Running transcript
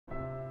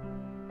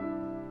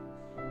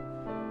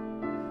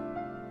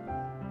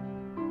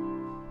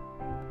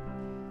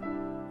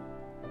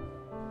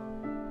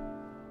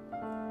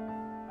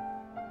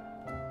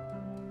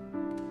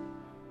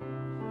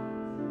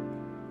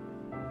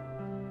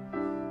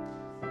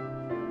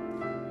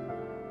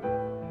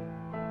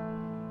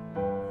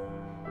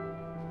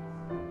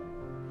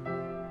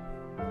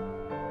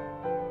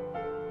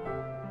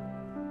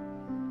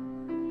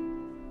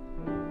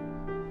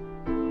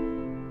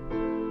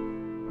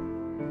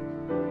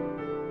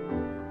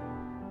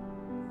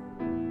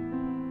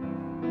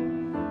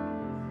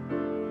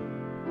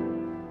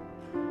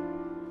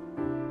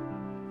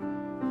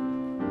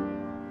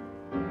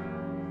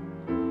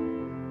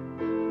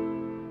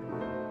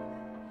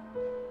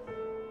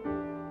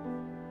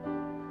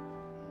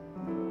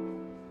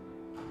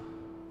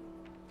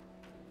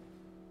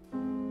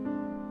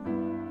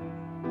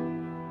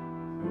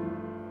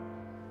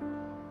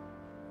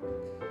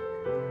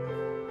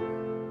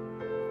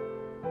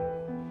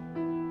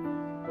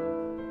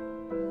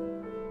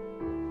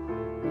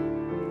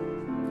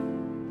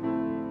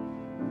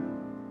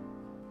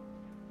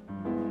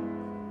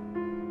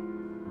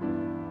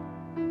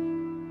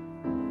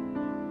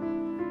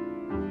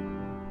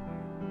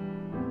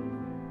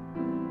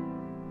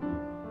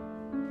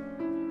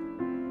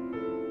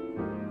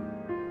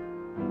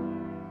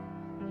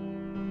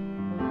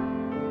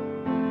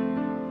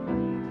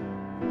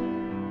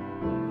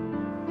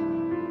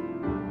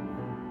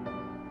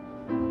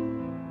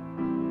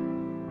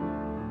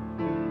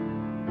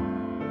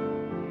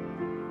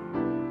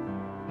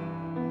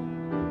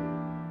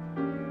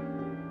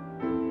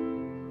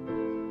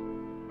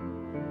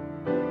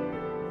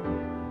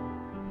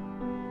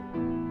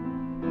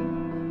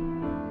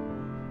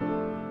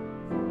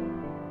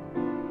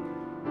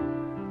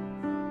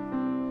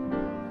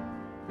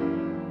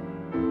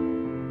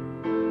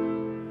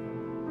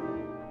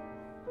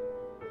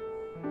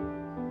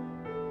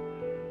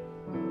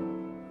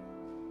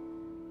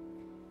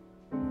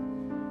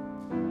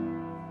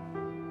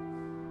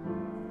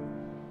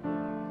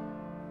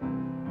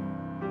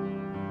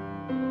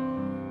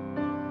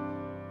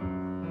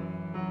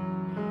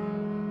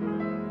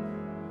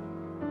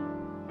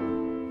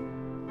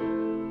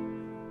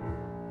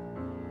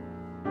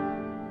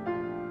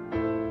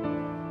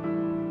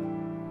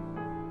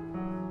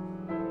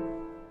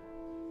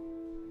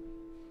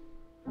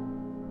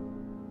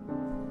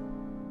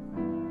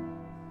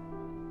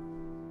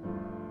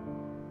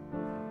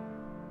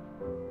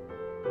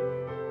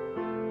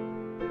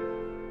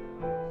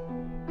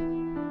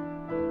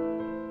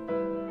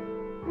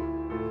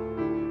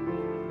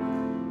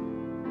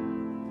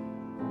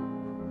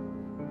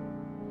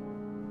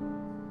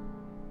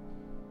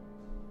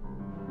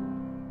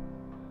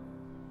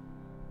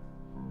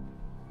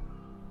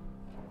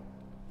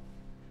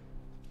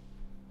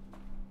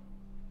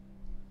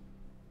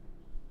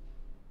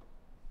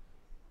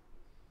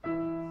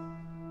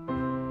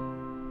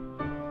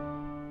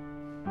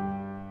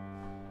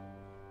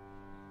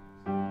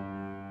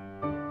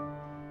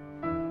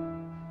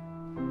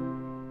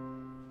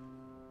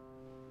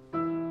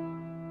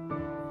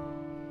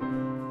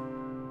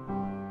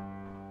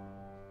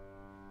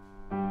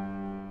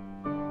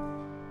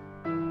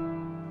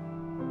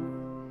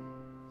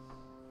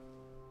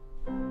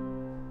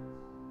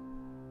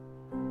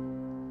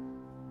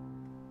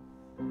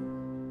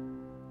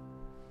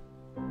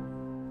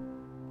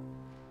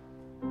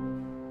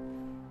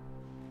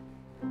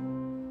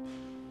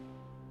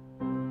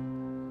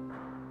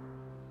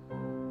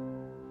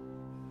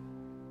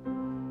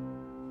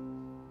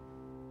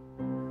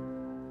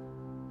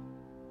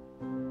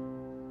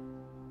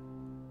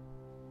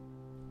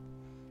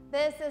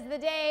This is the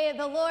day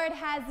the Lord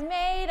has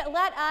made.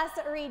 Let us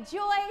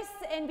rejoice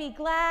and be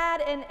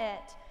glad in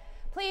it.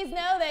 Please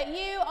know that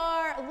you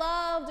are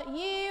loved,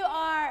 you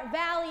are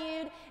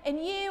valued, and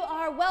you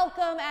are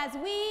welcome as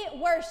we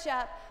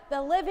worship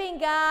the living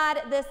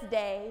God this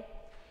day.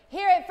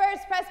 Here at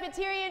First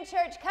Presbyterian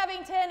Church,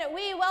 Covington,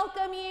 we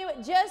welcome you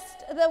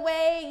just the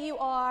way you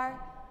are.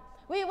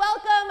 We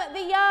welcome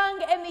the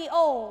young and the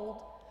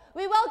old.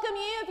 We welcome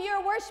you if you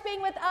are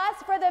worshiping with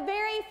us for the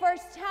very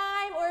first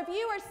time, or if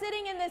you are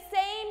sitting in the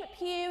same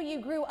pew you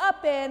grew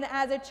up in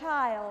as a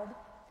child.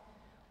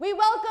 We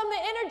welcome the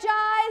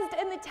energized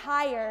and the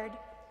tired.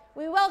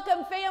 We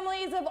welcome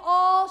families of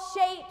all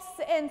shapes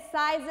and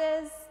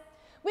sizes.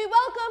 We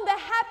welcome the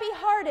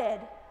happy-hearted.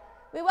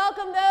 We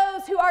welcome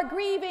those who are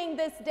grieving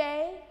this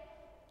day.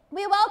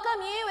 We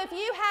welcome you if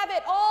you have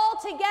it all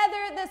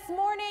together this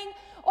morning,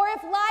 or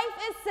if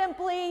life is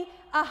simply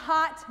a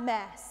hot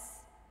mess.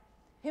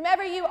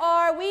 Whomever you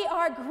are, we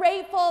are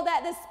grateful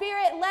that the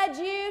Spirit led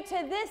you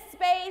to this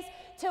space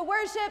to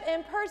worship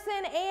in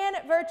person and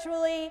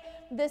virtually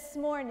this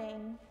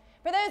morning.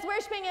 For those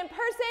worshiping in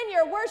person,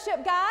 your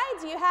worship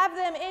guides, you have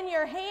them in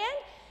your hand.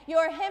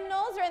 Your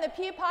hymnals are in the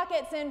pew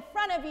pockets in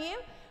front of you.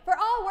 For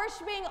all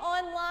worshiping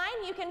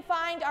online, you can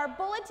find our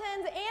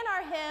bulletins and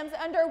our hymns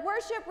under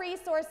worship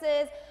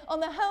resources on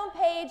the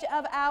homepage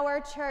of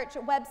our church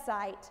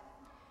website.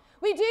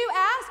 We do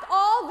ask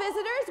all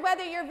visitors,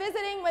 whether you're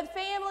visiting with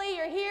family,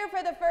 you're here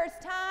for the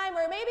first time,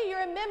 or maybe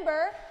you're a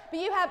member, but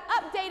you have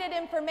updated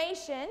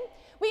information,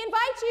 we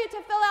invite you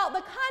to fill out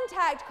the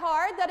contact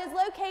card that is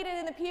located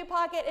in the pew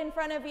pocket in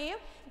front of you,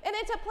 and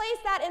then to place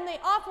that in the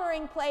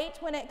offering plate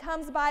when it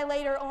comes by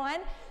later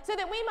on, so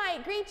that we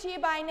might greet you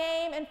by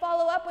name and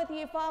follow up with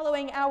you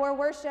following our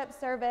worship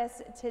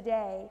service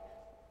today.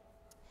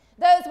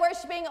 Those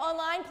worshiping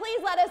online,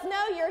 please let us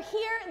know you're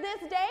here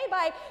this day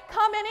by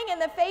commenting in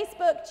the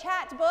Facebook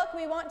chat book.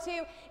 We want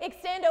to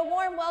extend a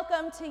warm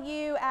welcome to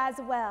you as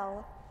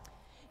well.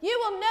 You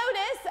will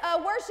notice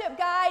a worship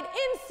guide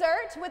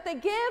insert with the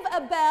Give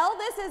a Bell.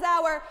 This is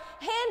our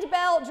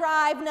handbell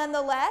drive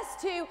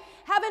nonetheless, to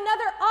have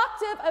another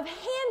octave of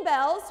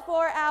handbells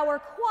for our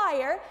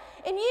choir,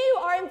 and you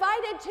are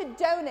invited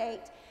to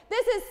donate.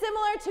 This is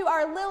similar to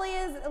our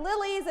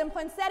lilies and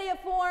poinsettia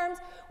forms,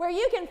 where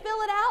you can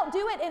fill it out,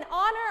 do it in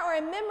honor or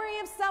in memory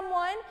of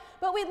someone,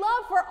 but we'd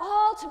love for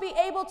all to be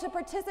able to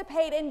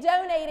participate in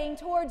donating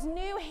towards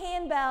new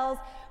handbells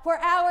for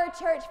our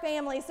church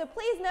family. So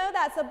please know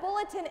that's a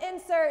bulletin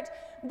insert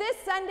this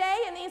Sunday,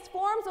 and these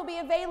forms will be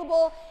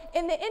available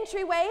in the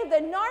entryway,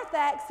 the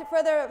narthex,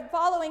 for the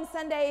following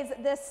Sundays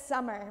this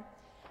summer.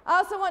 I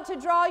also want to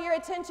draw your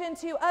attention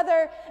to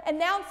other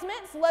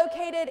announcements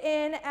located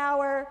in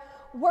our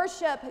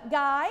worship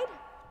guide.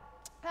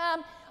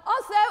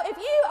 Also, if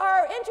you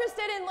are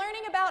interested in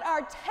learning about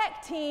our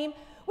tech team,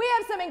 we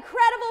have some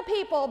incredible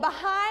people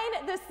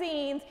behind the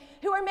scenes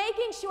who are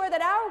making sure that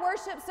our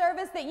worship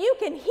service, that you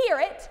can hear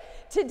it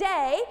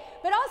today,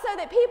 but also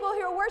that people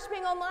who are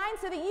worshiping online,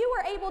 so that you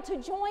are able to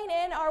join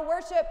in our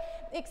worship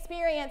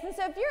experience. And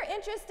so if you're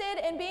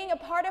interested in being a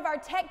part of our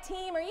tech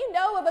team, or you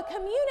know of a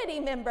community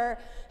member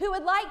who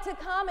would like to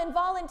come and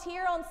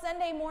volunteer on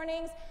Sunday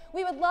mornings,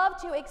 we would love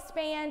to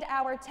expand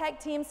our tech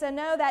team, so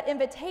know that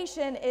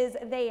invitation is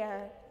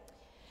there.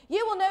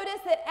 You will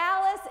notice that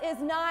Alice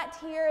is not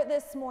here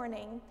this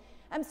morning.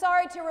 I'm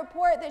sorry to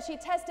report that she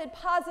tested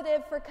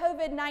positive for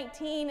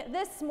COVID-19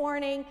 this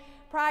morning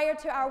prior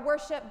to our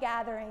worship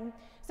gathering.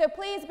 So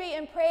please be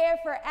in prayer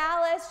for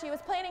Alice. She was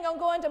planning on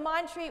going to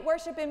Montreat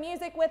Worship and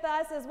Music with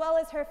us, as well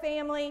as her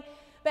family.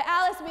 But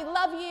Alice, we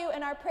love you,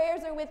 and our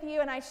prayers are with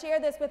you, and I share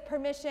this with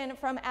permission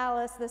from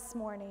Alice this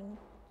morning.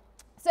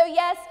 So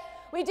yes,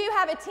 we do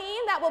have a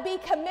team that will be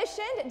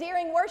commissioned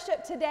during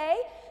worship today.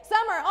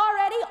 Some are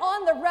already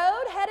on the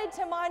road headed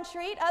to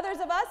Montreat. Others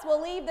of us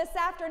will leave this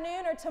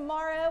afternoon or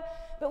tomorrow,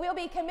 but we'll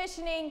be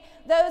commissioning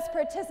those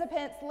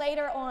participants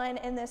later on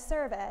in this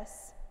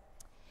service.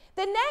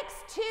 The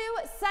next 2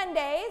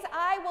 Sundays,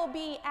 I will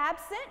be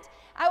absent.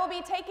 I will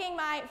be taking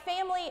my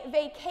family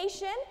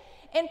vacation.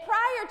 And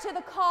prior to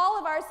the call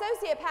of our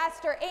associate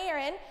pastor,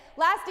 Erin,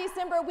 last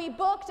December, we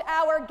booked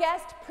our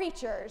guest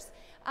preachers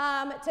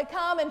to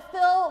come and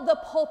fill the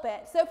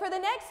pulpit. So for the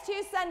next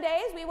 2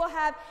 Sundays, we will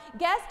have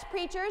guest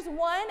preachers.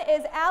 One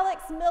is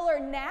Alex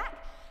Miller-Knack,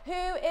 who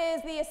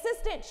is the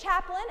assistant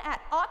chaplain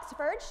at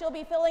Oxford. She'll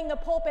be filling the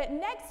pulpit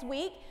next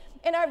week.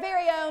 And our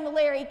very own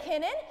Larry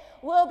Kennan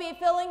will be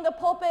filling the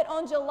pulpit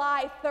on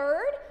July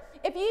 3rd.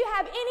 If you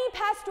have any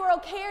pastoral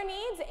care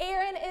needs,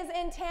 Erin is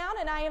in town,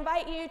 and I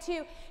invite you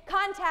to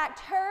contact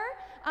her.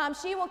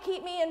 She will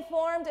keep me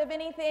informed of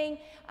anything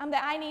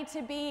that I need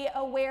to be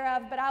aware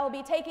of, but I will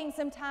be taking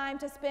some time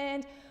to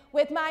spend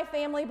with my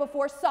family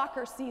before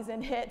soccer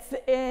season hits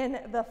in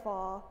the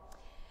fall.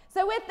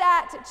 So with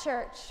that,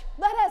 church,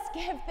 let us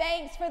give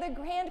thanks for the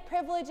grand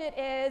privilege it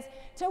is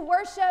to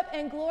worship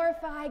and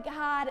glorify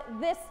God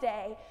this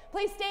day.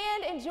 Please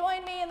stand and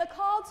join me in the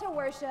call to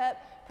worship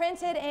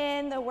printed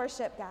in the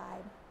worship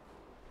guide.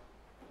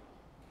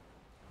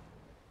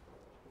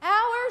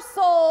 Our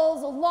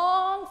souls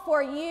long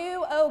for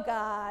you, O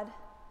God.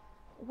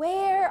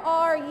 Where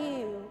are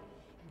you?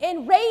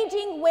 In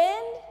raging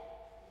wind,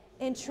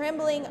 in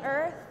trembling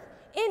earth,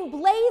 in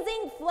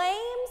blazing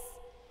flames,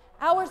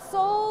 our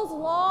souls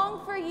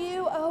long for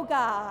you, O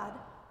God.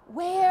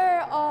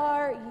 Where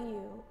are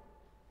you?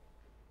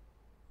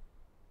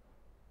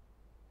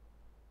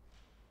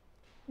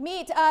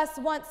 Meet us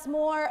once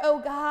more, O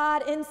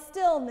God, in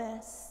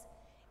stillness,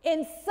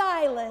 in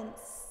silence,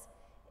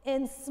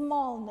 in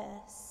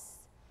smallness.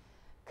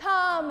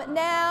 Come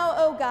now,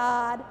 O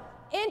God,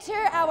 enter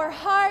our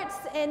hearts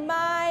and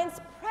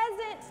minds,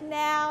 present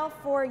now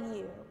for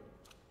you.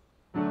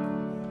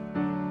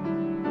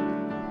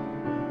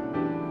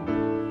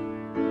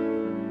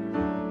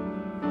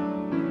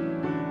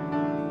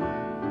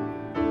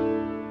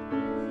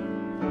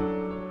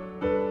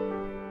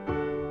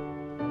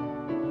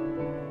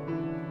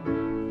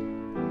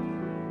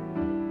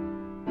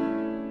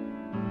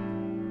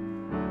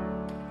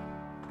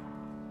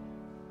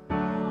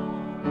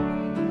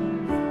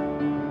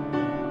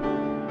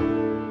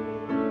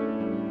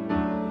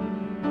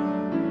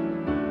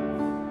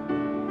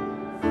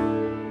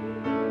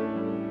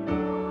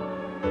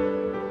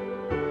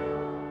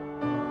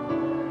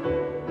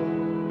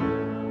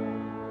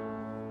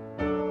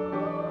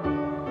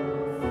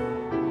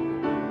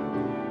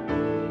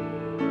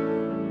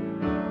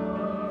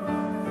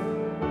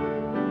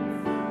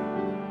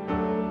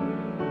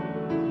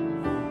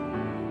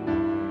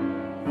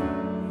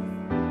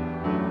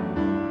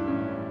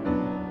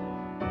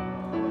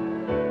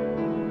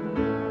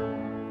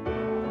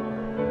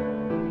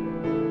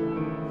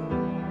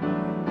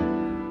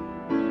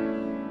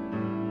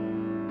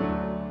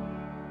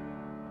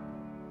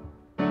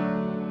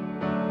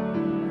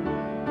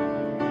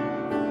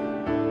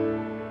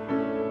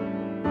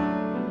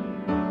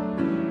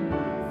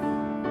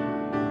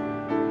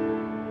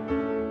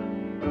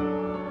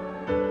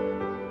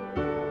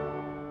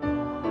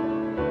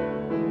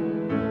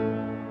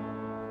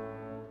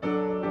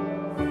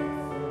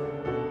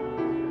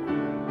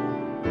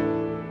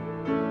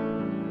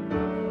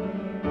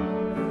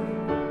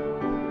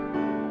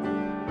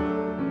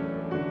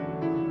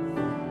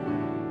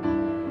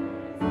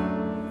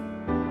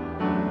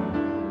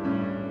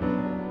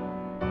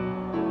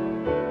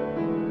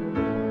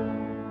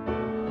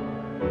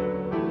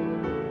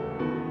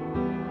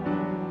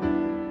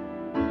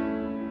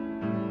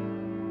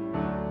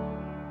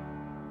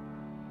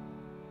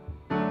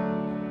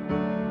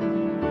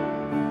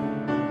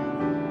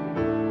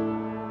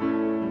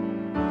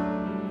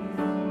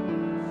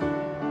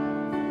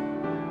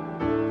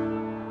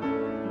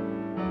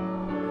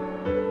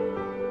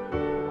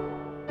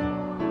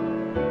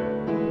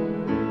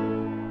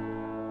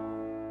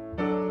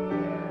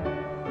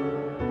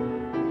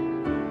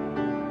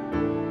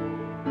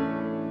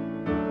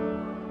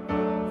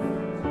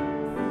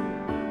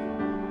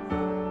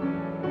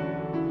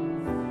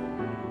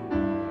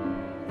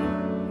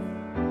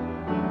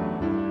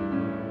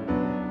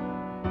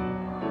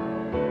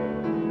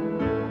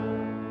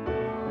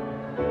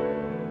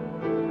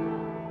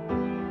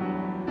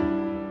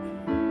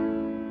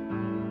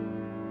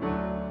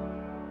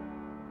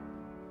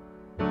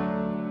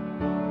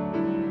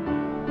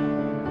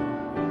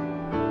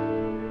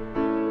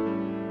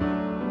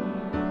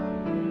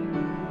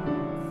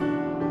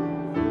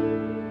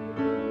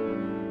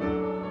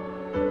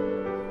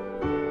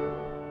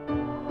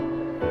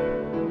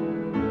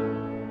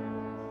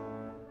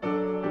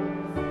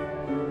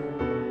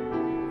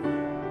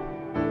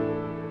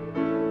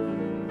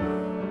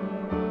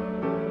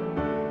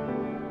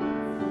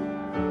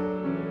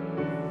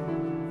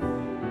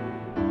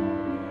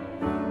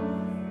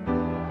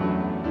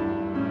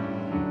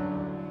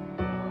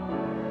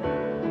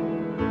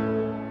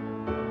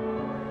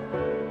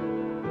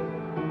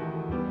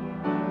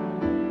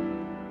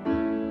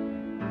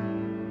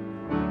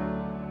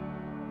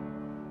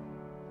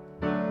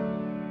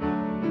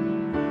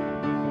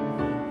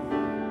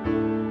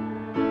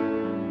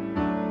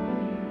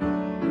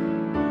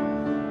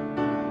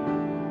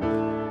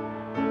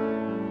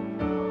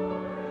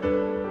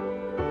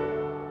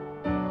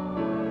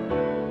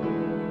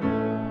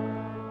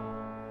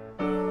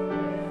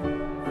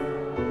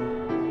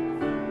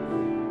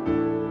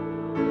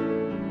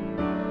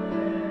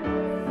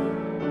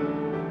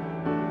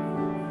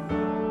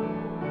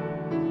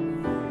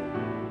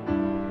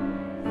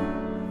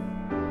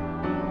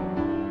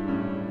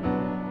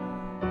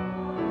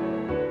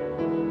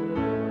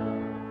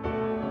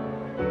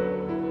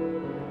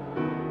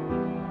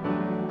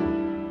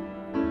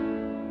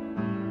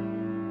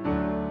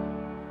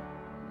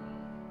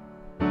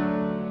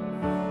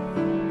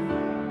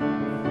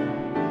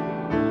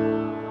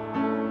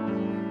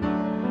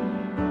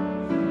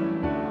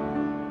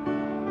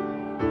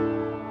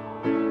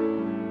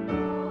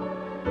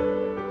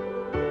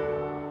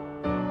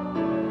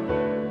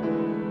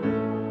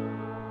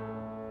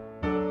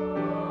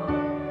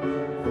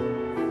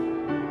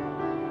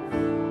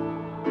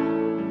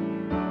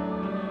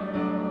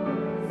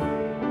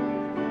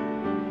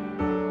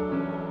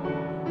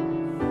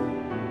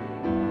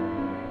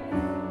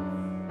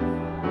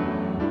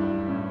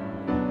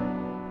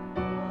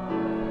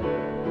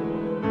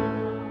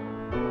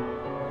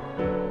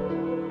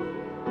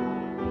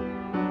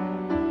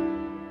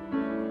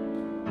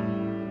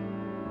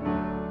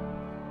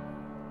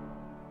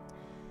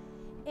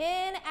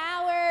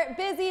 our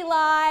busy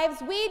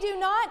lives, we do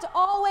not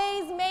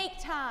always make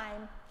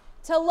time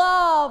to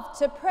love,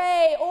 to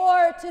pray,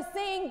 or to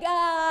sing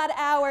God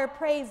our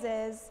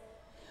praises.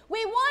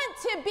 We want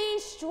to be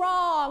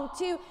strong,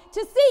 to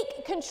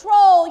seek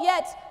control,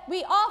 yet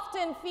we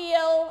often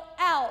feel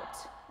out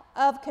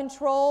of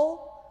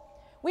control.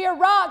 We are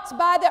rocked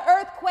by the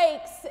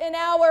earthquakes in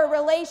our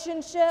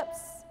relationships.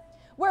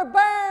 We're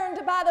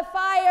burned by the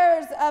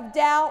fires of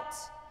doubt.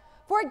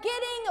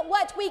 Forgetting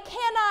what we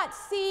cannot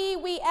see,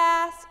 we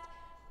ask,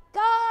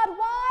 God,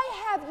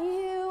 why have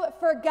you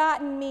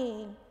forgotten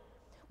me?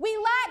 We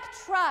lack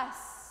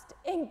trust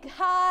in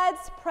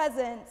God's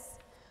presence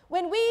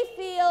when we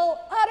feel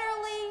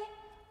utterly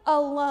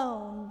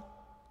alone.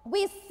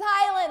 We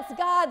silence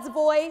God's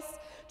voice,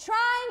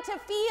 trying to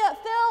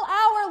fill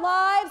our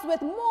lives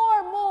with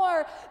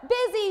more,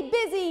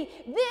 busy,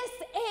 this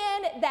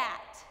and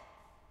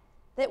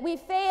that we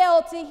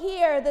fail to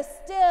hear the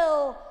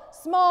still,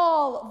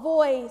 small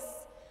voice,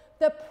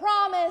 the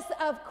promise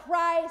of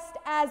Christ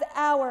as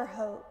our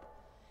hope.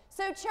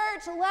 So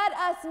church, let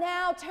us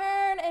now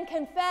turn and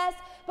confess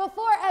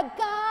before a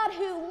God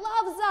who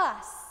loves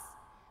us,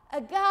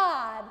 a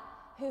God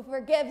who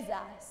forgives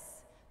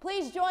us.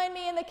 Please join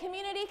me in the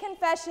community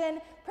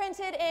confession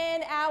printed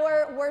in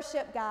our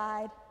worship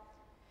guide.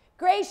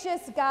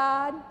 Gracious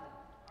God,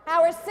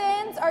 our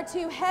sins are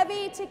too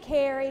heavy to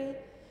carry,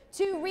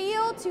 too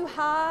real to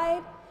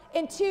hide,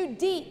 and too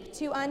deep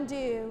to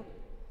undo.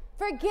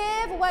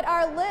 Forgive what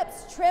our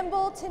lips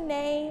tremble to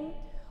name,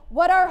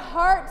 what our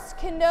hearts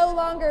can no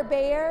longer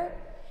bear,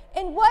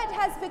 and what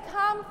has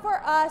become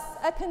for us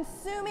a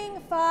consuming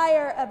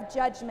fire of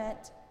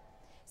judgment.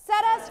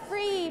 Set us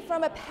free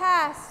from a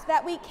past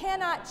that we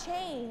cannot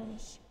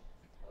change.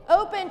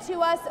 Open to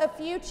us a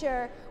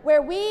future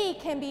where we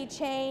can be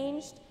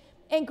changed,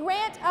 and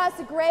grant us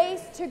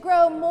grace to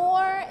grow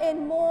more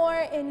and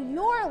more in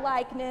your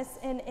likeness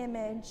and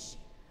image.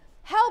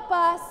 Help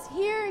us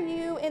hear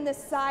you in the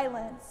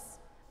silence.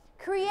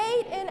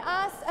 Create in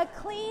us a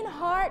clean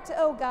heart,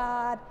 O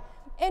God,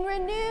 and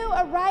renew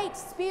a right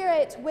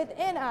spirit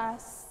within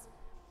us.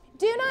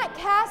 Do not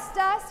cast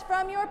us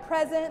from your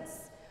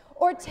presence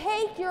or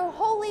take your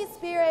Holy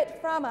Spirit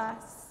from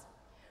us.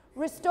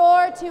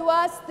 Restore to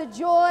us the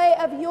joy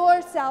of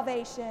your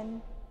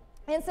salvation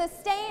and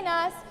sustain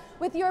us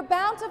with your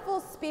bountiful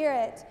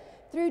Spirit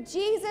through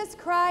Jesus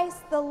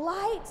Christ, the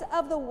light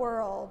of the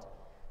world.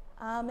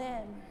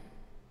 Amen.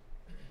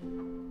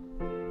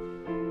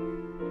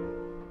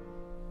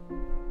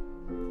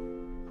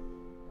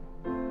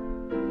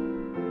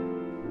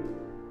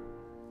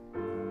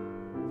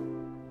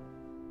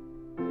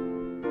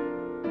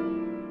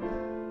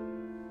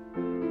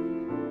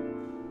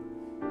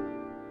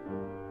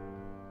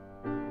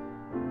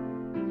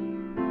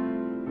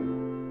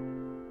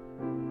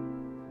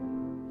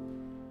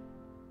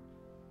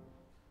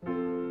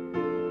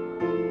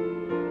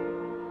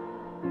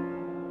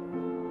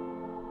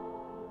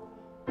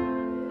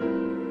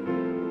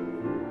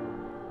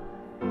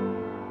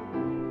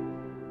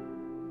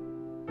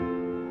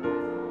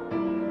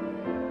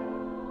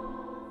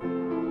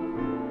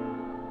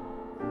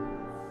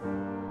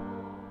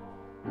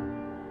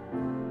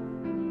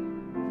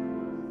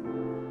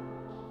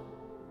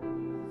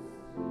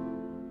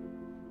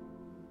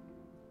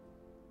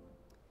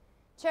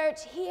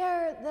 Church,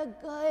 hear the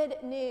good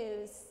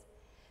news.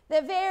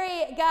 The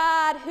very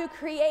God who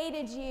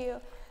created you,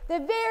 the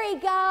very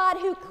God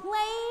who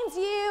claims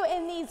you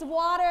in these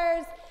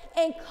waters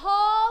and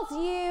calls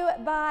you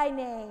by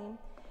name,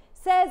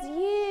 says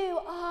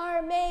you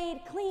are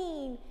made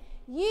clean.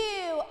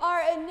 You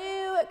are a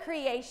new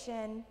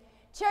creation.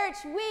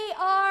 Church, we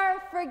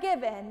are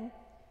forgiven.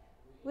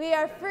 We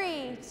are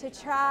free to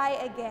try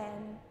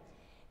again.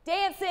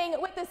 Dancing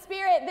with the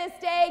Spirit this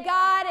day,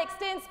 God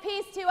extends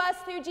peace to us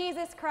through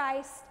Jesus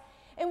Christ,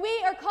 and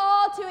we are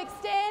called to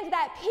extend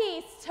that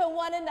peace to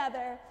one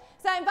another.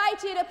 So I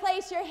invite you to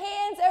place your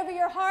hands over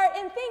your heart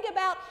and think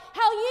about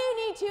how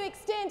you need to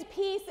extend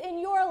peace in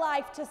your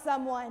life to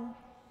someone.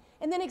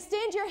 And then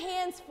extend your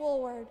hands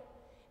forward,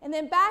 and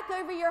then back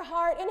over your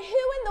heart. And who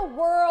in the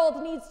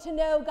world needs to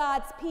know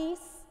God's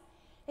peace?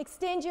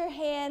 Extend your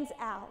hands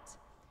out.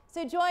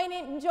 So join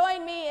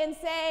me in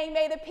saying,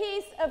 may the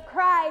peace of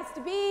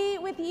Christ be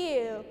with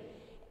you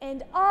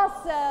and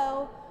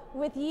also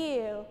with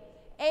you.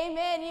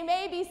 Amen. You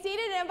may be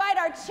seated and invite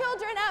our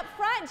children up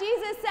front.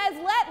 Jesus says,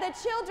 let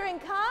the children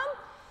come.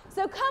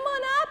 So come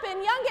on up,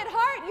 and young at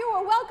heart, you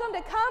are welcome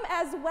to come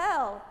as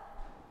well.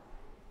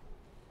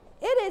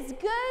 It is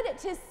good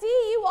to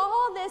see you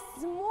all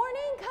this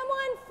morning. Come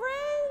on,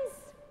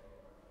 friends.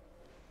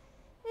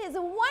 It is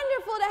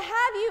wonderful to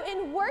have you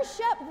in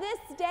worship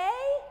this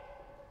day.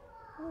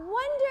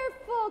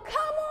 Wonderful.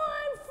 Come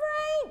on,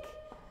 Frank.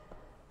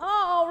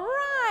 All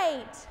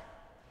right.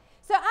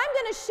 So I'm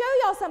going to show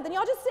y'all something.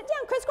 Y'all just sit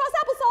down. Crisscross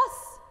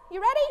applesauce. You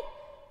ready?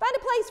 Find a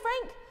place,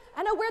 Frank.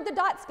 I know where the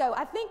dots go.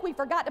 I think we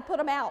forgot to put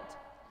them out.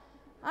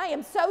 I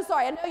am so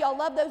sorry. I know y'all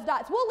love those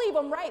dots. We'll leave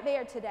them right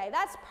there today.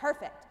 That's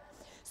perfect.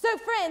 So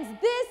friends,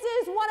 this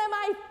is one of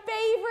my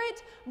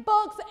favorite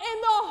books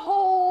in the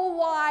whole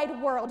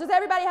wide world. Does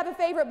everybody have a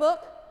favorite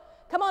book?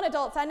 Come on,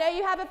 adults, I know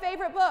you have a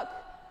favorite book.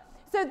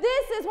 So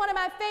this is one of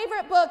my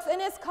favorite books,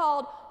 and it's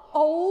called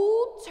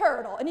Old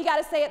Turtle. And you got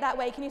to say it that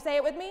way. Can you say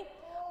it with me?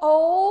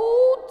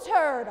 Old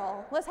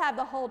Turtle. Let's have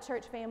the whole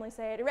church family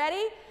say it.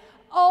 Ready?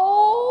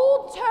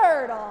 Old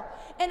Turtle.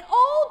 And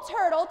Old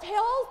Turtle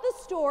tells the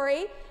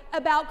story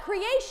about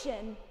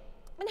creation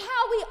and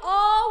how we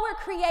all were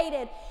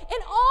created.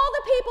 And all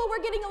the people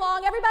were getting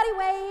along. Everybody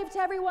waved to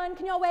everyone.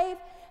 Can y'all wave?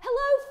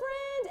 Hello,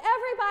 friend.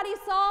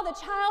 Everybody saw the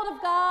child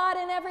of God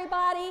and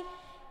everybody.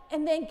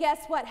 And then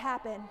guess what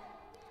happened?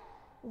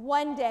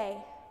 One day,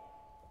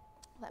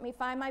 let me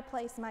find my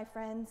place, my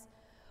friends.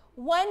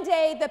 One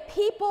day, the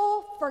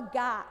people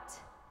forgot.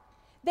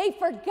 They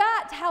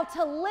forgot how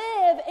to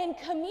live in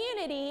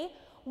community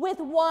with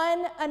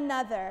one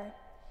another.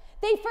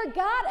 They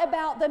forgot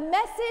about the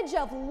message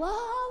of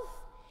love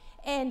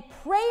and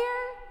prayer.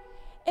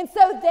 And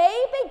so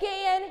they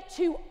began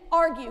to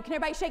argue. Can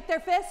everybody shake their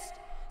fist?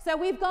 So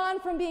we've gone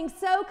from being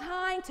so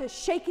kind to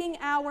shaking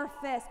our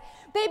fist.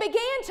 They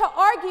began to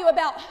argue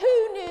about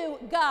who knew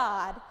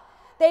God.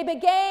 They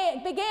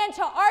began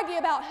to argue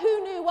about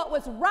who knew what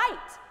was right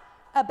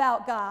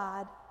about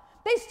God.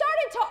 They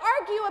started to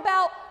argue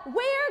about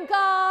where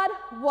God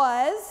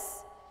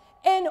was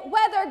and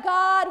whether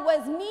God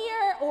was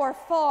near or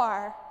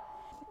far.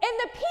 And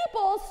the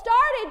people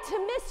started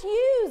to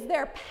misuse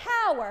their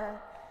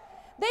power.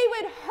 They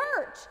would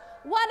hurt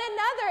one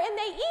another, and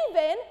they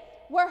even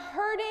were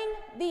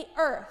hurting the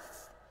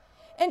earth.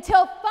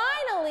 Until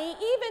finally,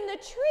 even the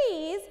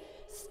trees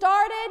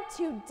started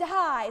to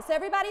die. So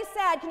everybody's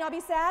sad. Can y'all be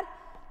sad?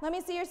 Let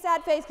me see your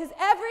sad face, because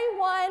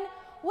everyone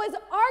was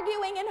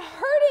arguing and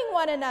hurting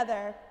one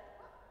another.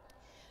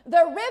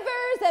 The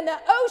rivers and the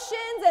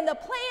oceans and the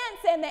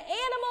plants and the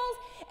animals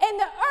and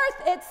the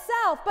earth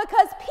itself,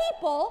 because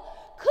people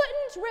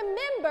couldn't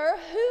remember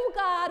who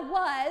God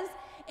was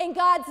and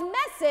God's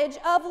message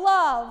of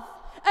love.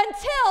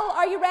 Until,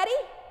 are you ready?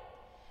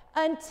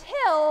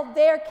 Until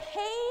there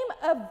came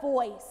a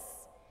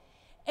voice.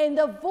 And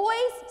the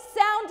voice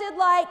sounded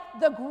like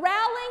the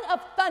growling of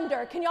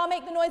thunder. Can y'all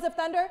make the noise of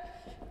thunder?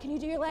 Can you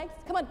do your legs?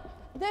 Come on.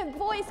 The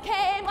voice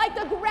came like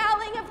the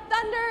growling of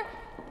thunder.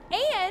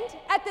 And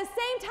at the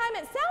same time,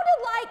 it sounded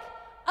like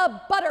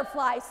a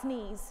butterfly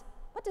sneeze.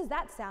 What does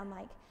that sound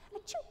like?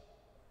 Achoo.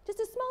 Just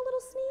a small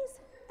little sneeze.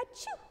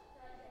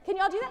 Achoo. Can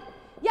y'all do that?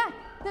 Yeah.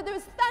 There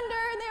was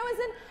thunder and there was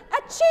an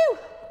achoo.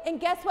 And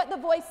guess what the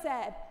voice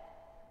said?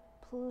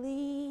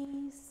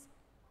 Please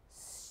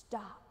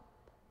stop.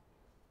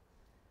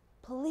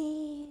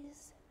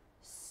 Please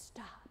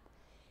stop.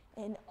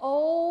 An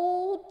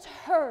old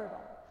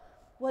turtle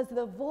was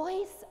the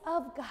voice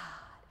of God.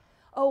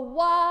 A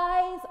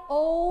wise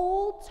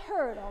old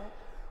turtle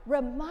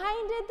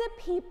reminded the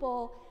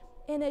people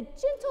in a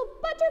gentle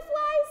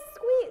butterfly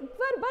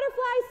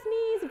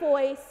sneeze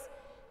voice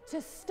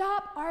to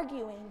stop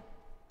arguing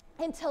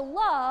and to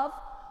love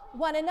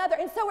one another.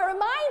 And so it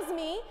reminds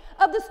me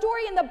of the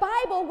story in the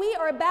Bible we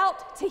are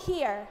about to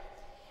hear.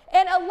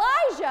 And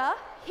Elijah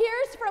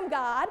hears from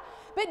God,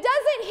 but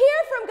doesn't hear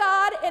from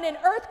God in an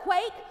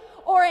earthquake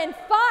or in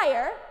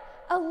fire.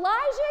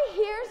 Elijah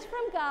hears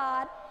from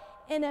God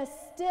in a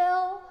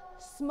still,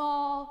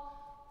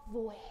 small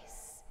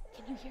voice.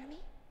 Can you hear me?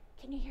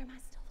 Can you hear my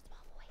still,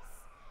 small voice?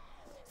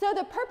 So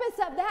the purpose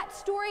of that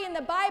story in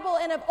the Bible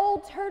and of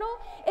Old Turtle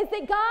is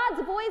that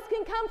God's voice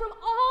can come from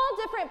all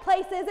different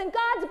places, and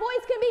God's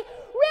voice can be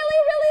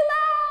really, really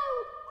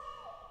loud,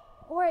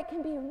 or it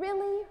can be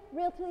really,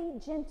 really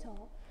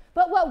gentle.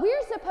 But what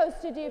we're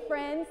supposed to do,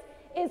 friends,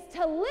 is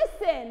to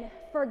listen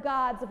for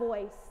God's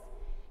voice.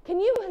 Can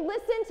you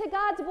listen to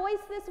God's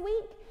voice this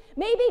week?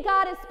 Maybe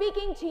God is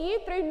speaking to you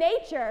through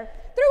nature,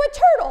 through a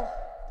turtle.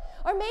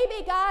 Or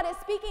maybe God is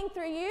speaking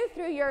through you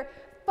through your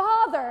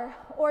father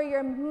or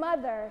your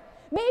mother.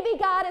 Maybe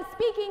God is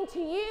speaking to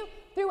you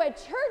through a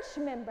church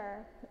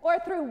member or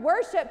through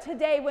worship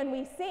today when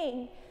we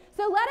sing.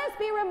 So let us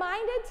be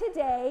reminded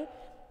today,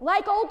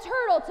 like Old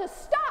Turtle, to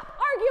stop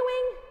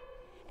arguing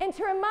and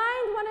to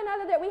remind one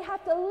another that we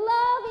have to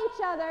love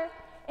each other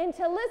and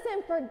to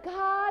listen for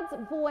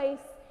God's voice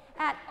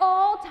at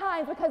all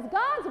times, because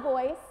God's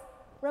voice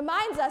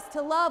reminds us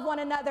to love one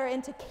another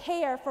and to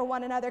care for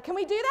one another. Can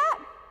we do that?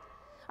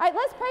 All right,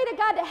 let's pray to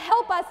God to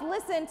help us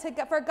listen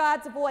for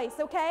God's voice,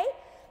 okay?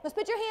 Let's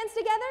put your hands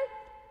together.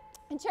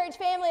 And church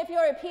family, if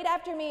you'll repeat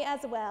after me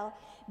as well.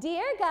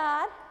 Dear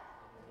God,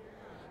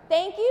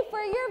 thank you for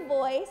your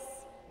voice.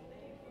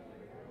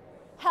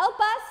 Help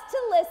us to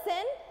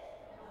listen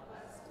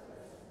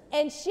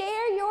and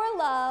share your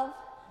love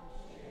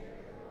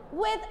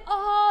with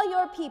all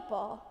your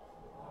people.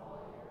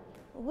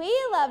 We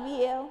love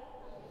you.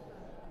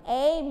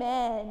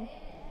 Amen.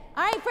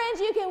 All right, friends,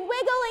 you can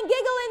wiggle and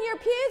giggle in your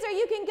pews, or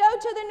you can go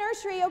to the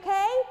nursery,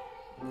 okay?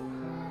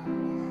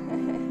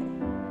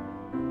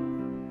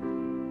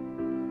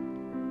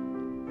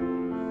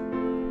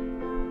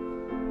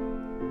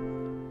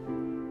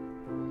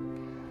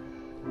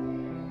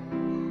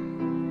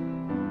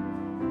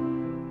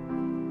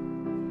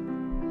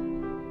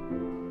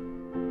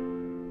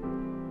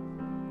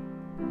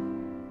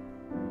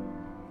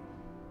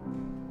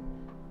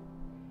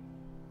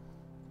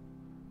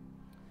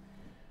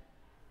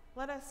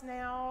 us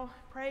now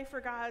pray for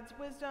God's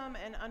wisdom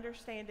and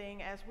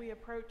understanding as we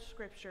approach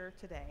Scripture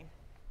today.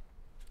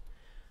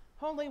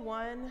 Holy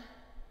One,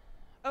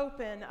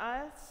 open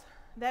us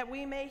that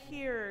we may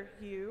hear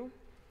you.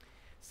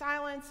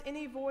 Silence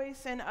any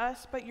voice in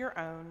us but your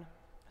own,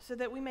 so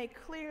that we may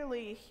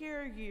clearly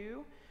hear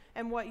you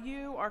and what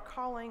you are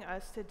calling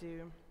us to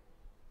do.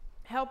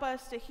 Help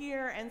us to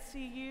hear and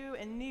see you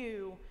in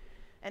new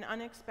and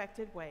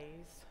unexpected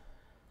ways.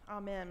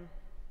 Amen.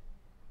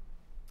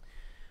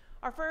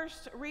 Our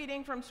first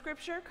reading from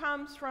Scripture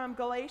comes from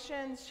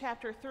Galatians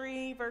chapter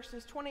 3,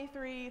 verses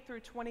 23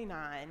 through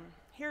 29.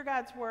 Hear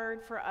God's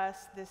word for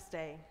us this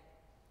day.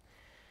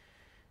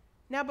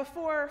 Now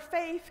before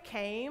faith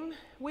came,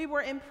 we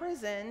were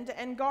imprisoned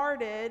and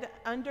guarded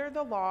under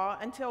the law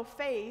until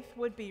faith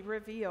would be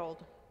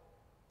revealed.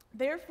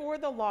 Therefore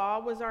the law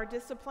was our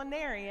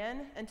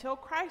disciplinarian until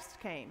Christ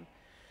came,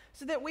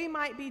 so that we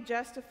might be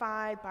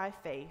justified by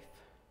faith.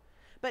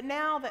 But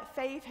now that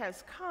faith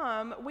has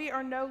come, we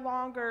are no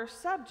longer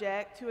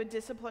subject to a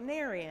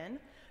disciplinarian,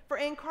 for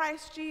in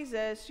Christ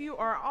Jesus you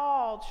are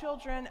all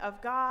children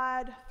of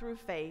God through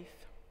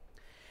faith.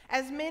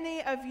 As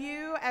many of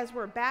you as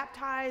were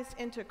baptized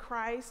into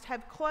Christ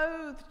have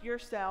clothed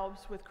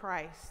yourselves with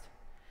Christ.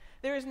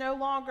 There is no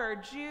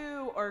longer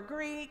Jew or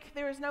Greek,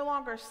 there is no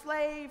longer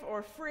slave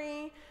or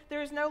free,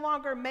 there is no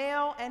longer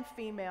male and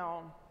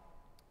female,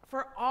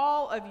 for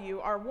all of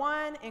you are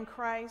one in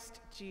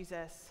Christ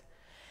Jesus.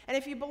 And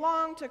if you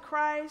belong to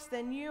Christ,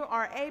 then you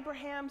are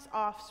Abraham's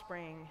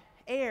offspring,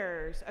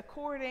 heirs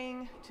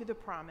according to the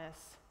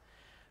promise.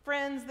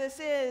 Friends, this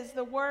is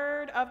the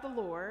word of the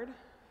Lord.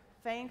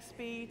 Thanks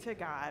be to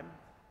God.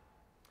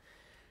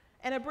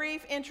 And a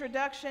brief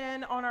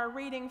introduction on our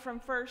reading from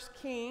 1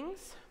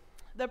 Kings.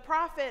 The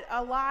prophet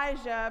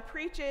Elijah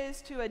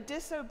preaches to a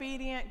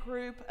disobedient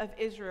group of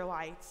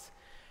Israelites.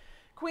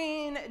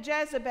 Queen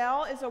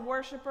Jezebel is a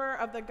worshiper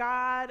of the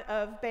god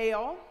of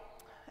Baal,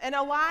 and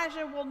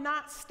Elijah will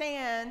not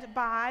stand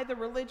by the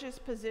religious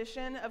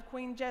position of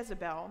Queen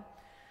Jezebel.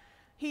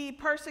 He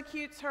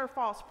persecutes her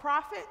false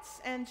prophets,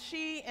 and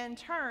she, in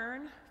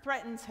turn,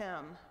 threatens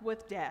him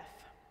with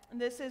death. And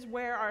this is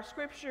where our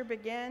scripture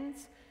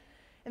begins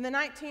in the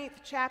 19th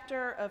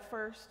chapter of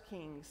 1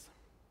 Kings.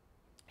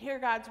 Hear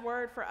God's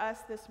word for us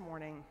this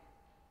morning.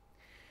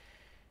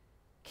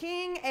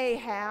 King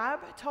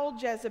Ahab told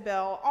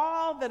Jezebel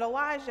all that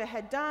Elijah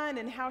had done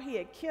and how he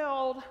had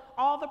killed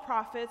all the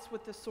prophets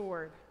with the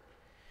sword.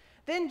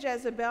 Then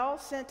Jezebel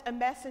sent a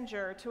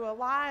messenger to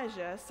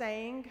Elijah,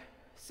 saying,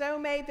 "So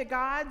may the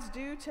gods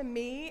do to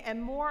me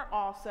and more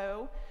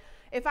also,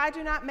 if I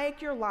do not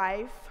make your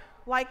life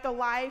like the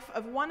life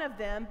of one of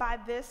them by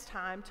this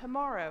time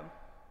tomorrow."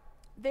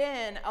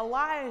 Then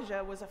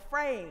Elijah was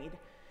afraid.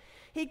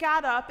 He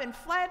got up and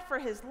fled for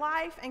his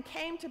life and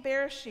came to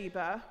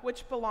Beersheba,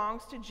 which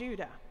belongs to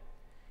Judah.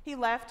 He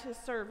left his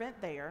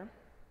servant there.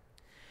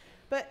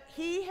 But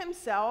he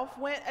himself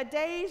went a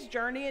day's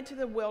journey into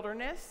the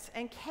wilderness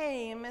and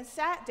came and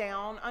sat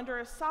down under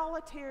a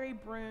solitary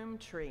broom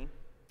tree.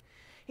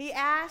 He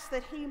asked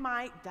that he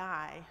might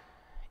die.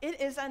 "It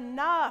is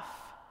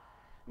enough.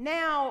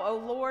 Now, O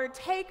Lord,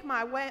 take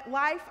my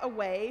life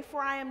away,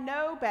 for I am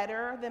no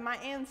better than my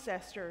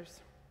ancestors."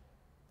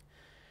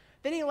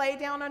 Then he lay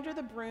down under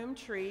the broom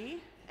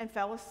tree and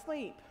fell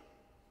asleep.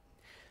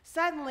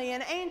 Suddenly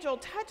an angel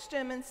touched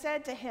him and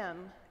said to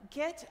him,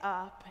 "Get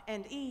up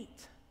and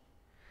eat."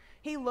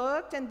 He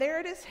looked, and there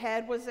at his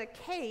head was a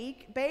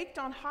cake baked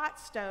on hot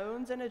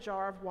stones and a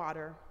jar of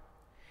water.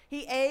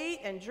 He ate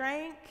and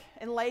drank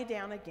and lay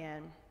down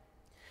again.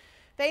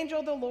 The angel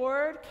of the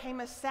Lord came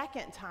a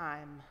second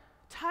time,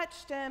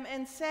 touched him,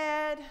 and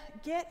said,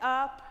 "Get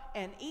up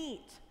and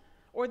eat,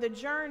 or the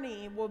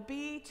journey will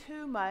be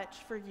too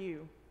much for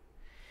you."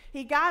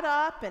 He got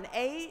up and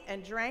ate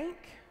and drank.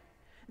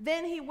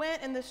 Then he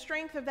went in the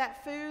strength of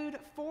that food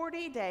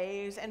 40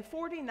 days and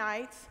 40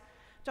 nights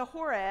to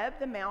Horeb,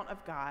 the mount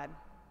of God.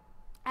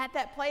 At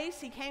that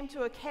place he came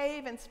to a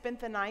cave and spent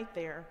the night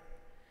there.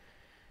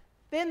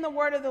 Then the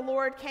word of the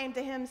Lord came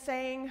to him,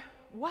 saying,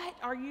 "What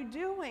are you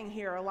doing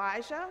here,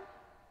 Elijah?"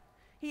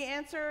 He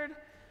answered,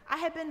 "I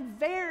have been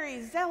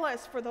very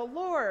zealous for the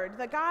Lord,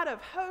 the God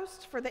of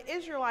hosts, for the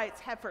Israelites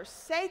have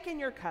forsaken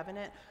your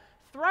covenant,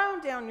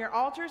 thrown down your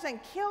altars,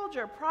 and killed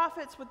your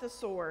prophets with the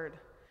sword.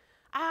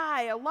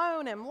 I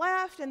alone am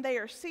left, and they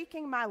are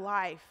seeking my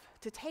life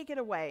to take it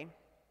away."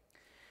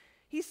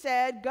 He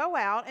said, "Go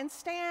out and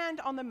stand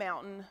on the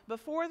mountain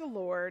before the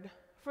Lord,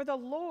 for the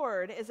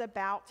Lord is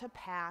about to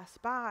pass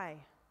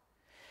by."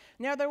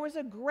 Now there was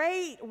a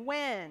great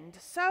wind,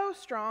 so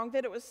strong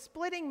that it was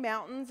splitting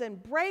mountains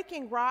and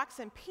breaking rocks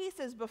in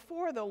pieces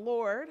before the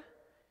Lord,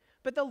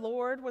 but the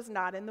Lord was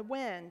not in the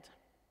wind.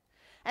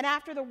 And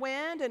after the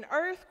wind, an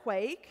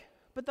earthquake,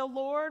 but the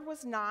Lord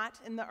was not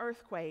in the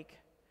earthquake.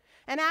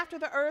 And after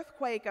the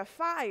earthquake, a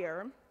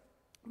fire,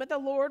 but the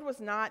Lord was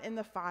not in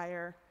the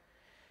fire.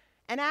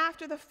 And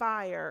after the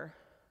fire,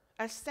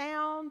 a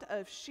sound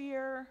of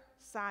sheer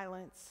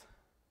silence.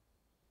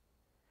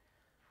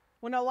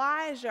 When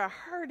Elijah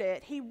heard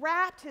it, he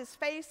wrapped his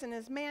face in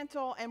his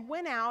mantle and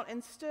went out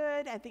and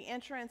stood at the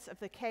entrance of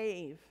the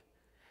cave.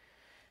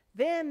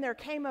 Then there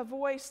came a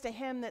voice to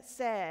him that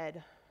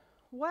said,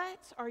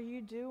 "What are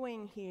you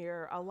doing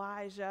here,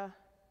 Elijah?"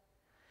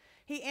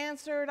 He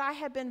answered, "I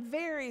have been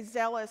very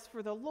zealous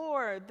for the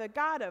Lord, the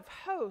God of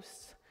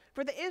hosts.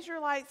 For the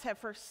Israelites have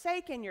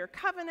forsaken your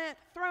covenant,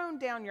 thrown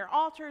down your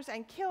altars,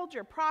 and killed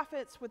your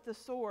prophets with the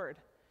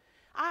sword.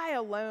 I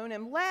alone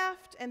am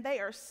left, and they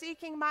are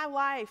seeking my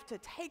life to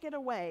take it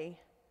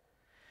away."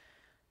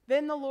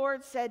 Then the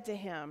Lord said to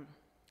him,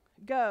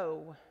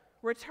 "Go,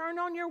 return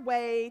on your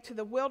way to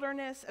the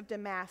wilderness of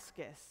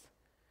Damascus.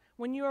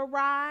 When you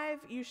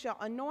arrive, you shall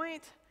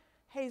anoint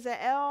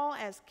Hazael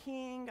as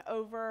king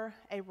over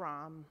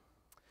Aram."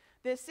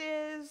 This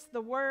is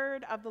the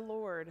word of the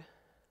Lord.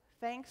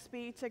 Thanks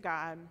be to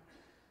God.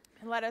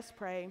 And let us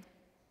pray.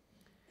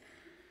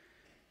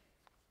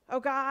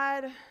 Oh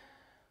God,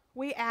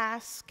 we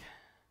ask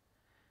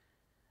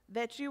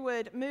that you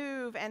would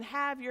move and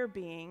have your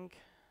being.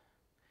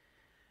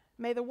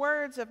 May the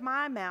words of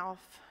my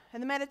mouth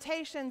and the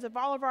meditations of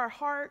all of our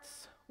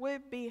hearts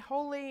would be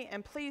holy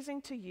and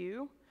pleasing to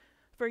you,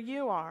 for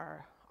you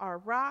are our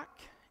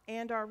rock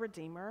and our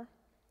Redeemer.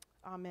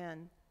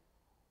 Amen.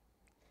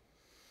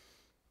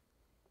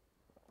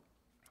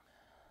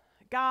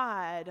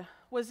 God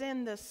was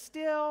in the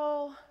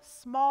still,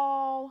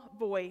 small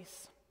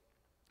voice,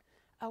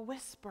 a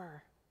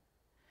whisper.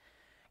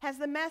 Has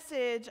the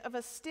message of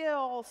a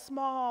still,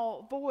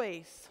 small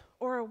voice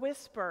or a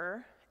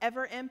whisper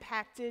ever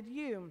impacted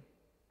you?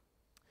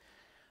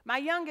 My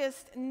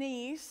youngest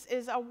niece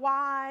is a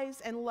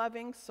wise and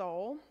loving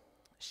soul.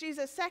 She's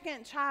a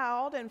second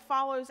child and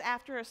follows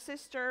after a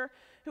sister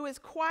who is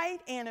quite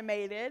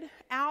animated,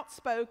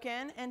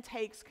 outspoken, and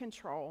takes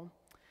control.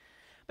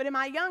 But in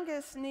my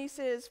youngest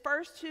niece's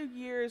first 2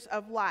 years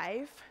of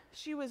life,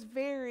 she was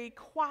very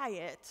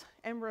quiet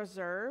and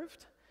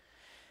reserved.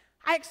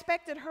 I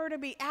expected her to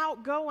be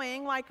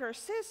outgoing like her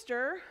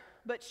sister,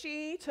 but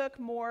she took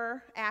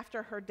more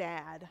after her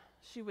dad.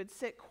 She would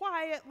sit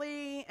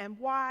quietly and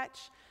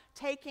watch,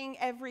 taking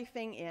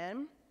everything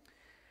in.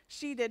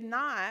 She did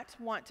not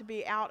want to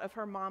be out of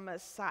her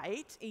mama's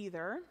sight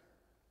either.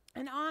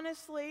 And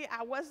honestly,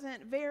 I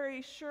wasn't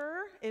very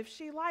sure if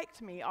she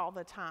liked me all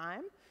the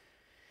time.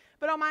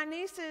 But on my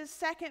niece's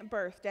second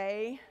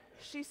birthday,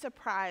 she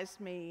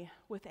surprised me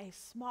with a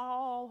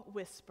small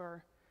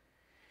whisper.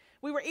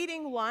 We were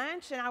eating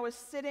lunch, and I was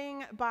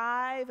sitting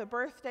by the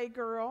birthday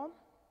girl,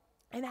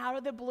 and out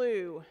of the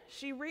blue,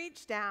 she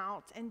reached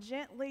out and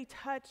gently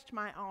touched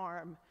my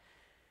arm.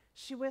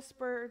 She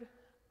whispered,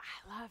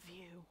 "I love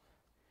you."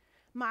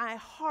 My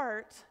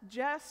heart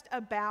just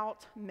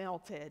about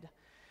melted.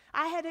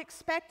 I had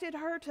expected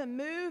her to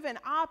move and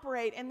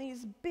operate in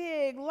these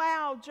big,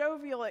 loud,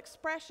 jovial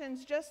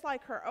expressions just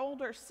like her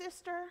older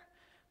sister,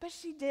 but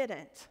she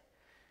didn't.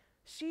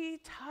 She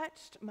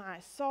touched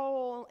my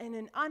soul in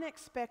an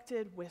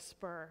unexpected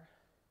whisper,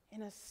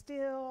 in a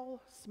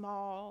still,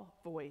 small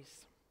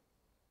voice.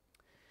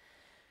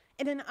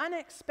 In an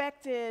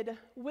unexpected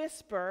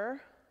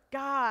whisper,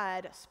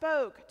 God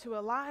spoke to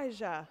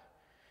Elijah,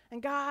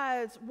 and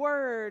God's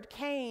word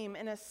came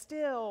in a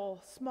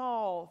still,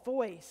 small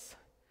voice.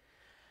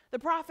 The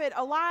prophet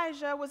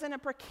Elijah was in a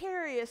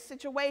precarious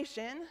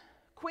situation.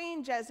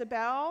 Queen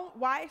Jezebel,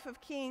 wife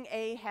of King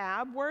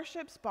Ahab,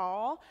 worships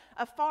Baal,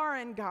 a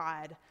foreign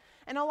god.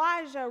 And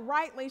Elijah,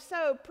 rightly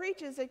so,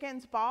 preaches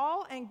against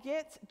Baal and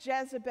gets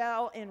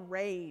Jezebel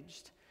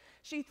enraged.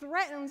 She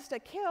threatens to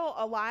kill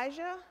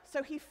Elijah,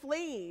 so he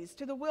flees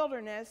to the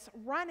wilderness,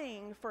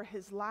 running for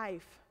his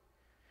life.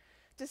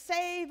 To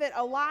say that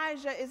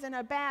Elijah is in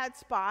a bad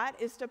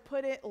spot is to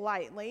put it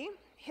lightly.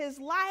 His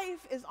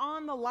life is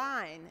on the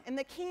line, and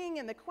the king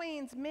and the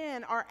queen's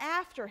men are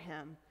after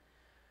him.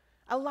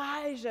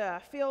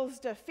 Elijah feels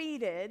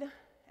defeated,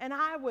 and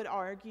I would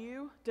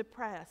argue,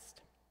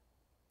 depressed.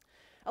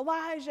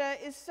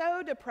 Elijah is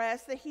so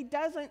depressed that he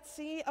doesn't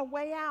see a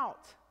way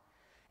out,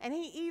 and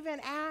he even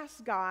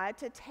asks God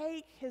to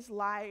take his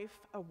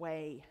life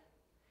away.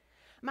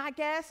 My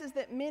guess is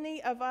that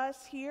many of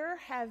us here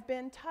have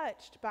been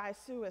touched by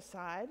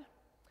suicide.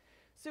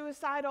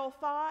 Suicidal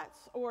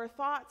thoughts or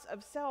thoughts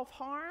of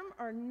self-harm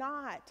are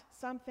not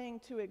something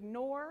to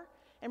ignore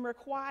and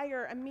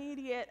require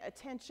immediate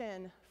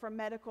attention from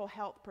medical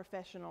health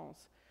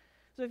professionals.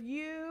 So if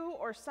you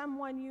or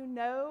someone you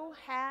know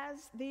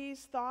has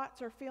these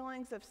thoughts or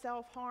feelings of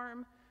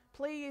self-harm,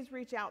 please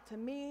reach out to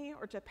me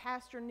or to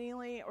Pastor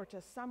Neely or to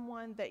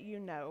someone that you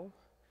know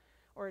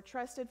or a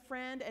trusted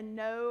friend, and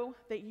know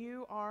that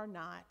you are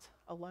not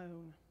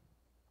alone.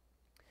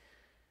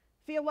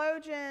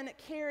 Theologian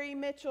Carrie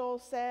Mitchell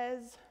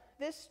says,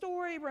 "This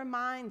story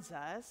reminds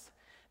us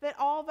that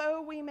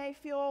although we may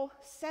feel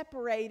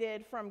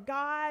separated from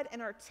God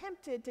and are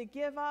tempted to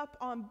give up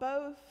on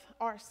both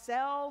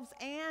ourselves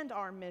and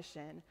our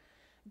mission,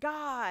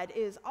 God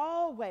is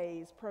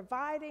always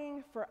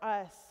providing for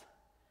us.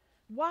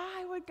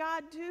 Why would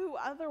God do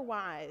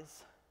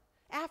otherwise?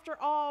 After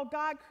all,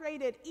 God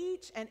created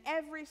each and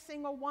every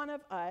single one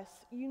of us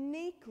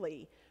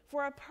uniquely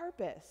for a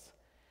purpose.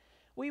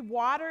 We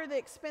water the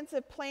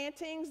expensive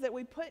plantings that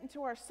we put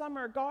into our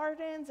summer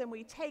gardens, and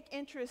we take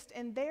interest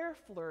in their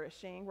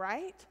flourishing,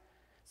 right?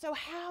 So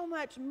how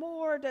much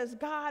more does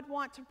God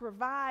want to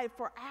provide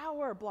for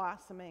our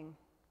blossoming?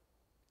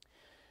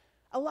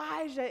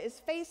 Elijah is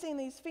facing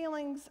these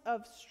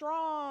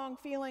strong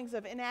feelings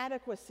of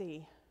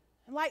inadequacy.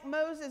 And like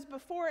Moses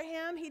before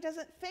him, he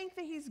doesn't think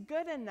that he's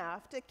good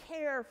enough to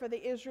care for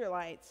the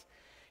Israelites.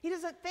 He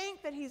doesn't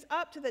think that he's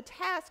up to the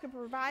task of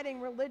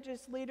providing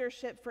religious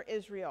leadership for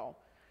Israel.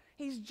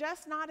 He's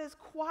just not as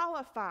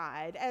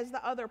qualified as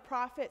the other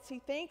prophets, he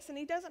thinks, and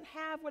he doesn't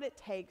have what it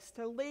takes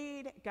to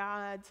lead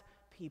God's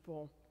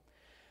people.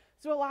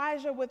 So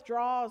Elijah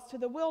withdraws to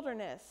the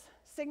wilderness,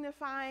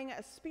 signifying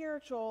a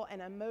spiritual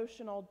and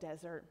emotional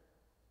desert.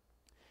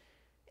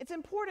 It's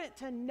important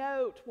to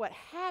note what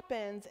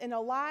happens in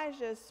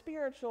Elijah's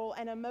spiritual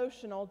and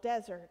emotional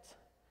desert.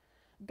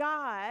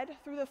 God,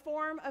 through the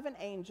form of an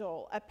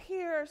angel,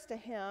 appears to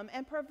him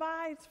and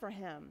provides for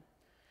him.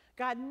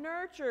 God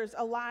nurtures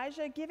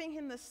Elijah, giving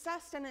him the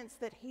sustenance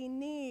that he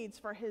needs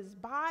for his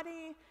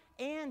body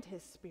and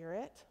his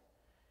spirit.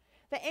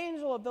 The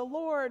angel of the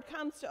Lord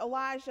comes to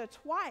Elijah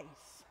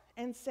twice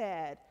and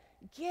said,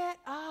 "Get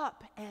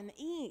up and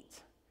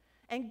eat,"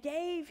 and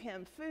gave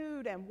him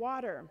food and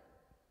water.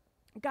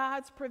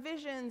 God's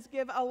provisions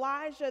give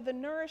Elijah the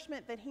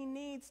nourishment that he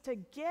needs to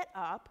get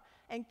up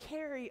and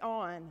carry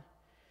on.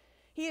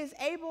 He is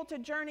able to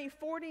journey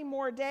 40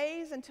 more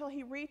days until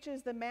he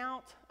reaches the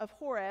Mount of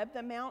Horeb,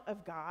 the Mount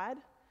of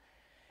God.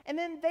 And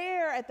then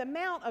there at the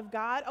Mount of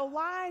God,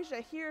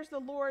 Elijah hears the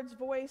Lord's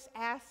voice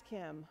ask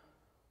him,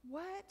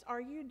 "What are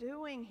you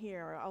doing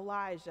here,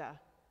 Elijah?"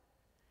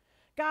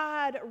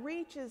 God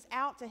reaches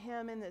out to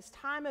him in this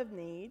time of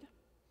need.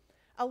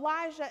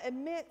 Elijah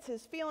admits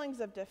his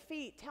feelings of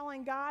defeat,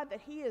 telling God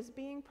that he is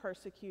being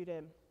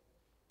persecuted.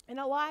 And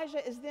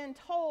Elijah is then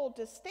told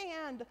to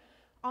stand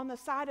on the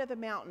side of the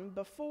mountain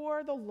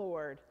before the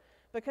Lord,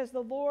 because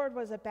the Lord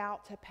was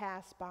about to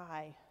pass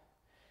by.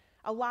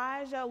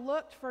 Elijah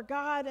looked for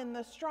God in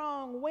the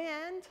strong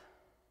wind,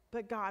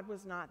 but God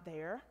was not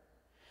there.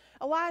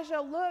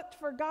 Elijah looked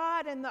for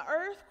God in the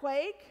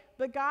earthquake,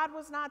 but God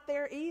was not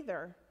there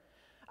either.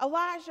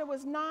 Elijah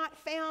was not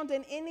found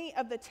in any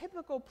of the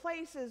typical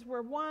places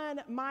where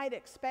one might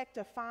expect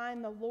to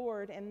find the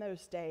Lord in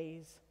those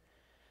days.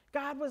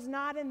 God was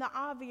not in the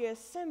obvious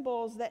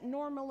symbols that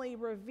normally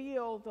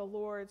reveal the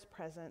Lord's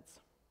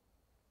presence.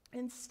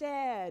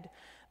 Instead,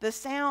 the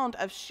sound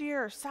of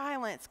sheer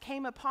silence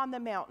came upon the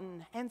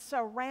mountain and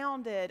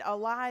surrounded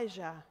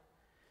Elijah.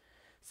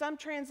 Some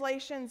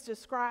translations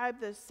describe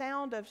the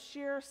sound of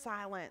sheer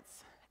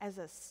silence as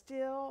a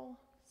still,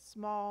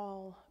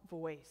 small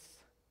voice.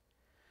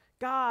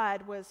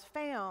 God was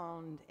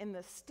found in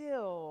the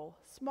still,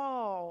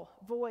 small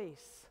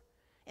voice,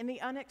 in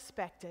the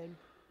unexpected.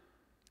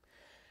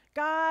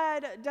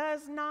 God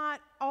does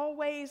not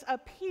always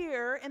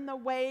appear in the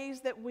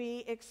ways that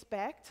we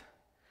expect.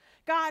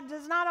 God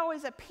does not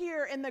always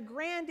appear in the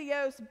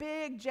grandiose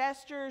big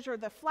gestures or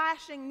the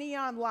flashing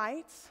neon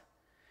lights,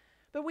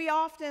 but we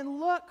often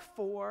look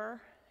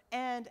for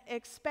and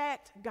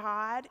expect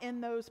God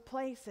in those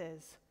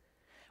places.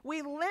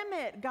 We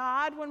limit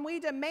God when we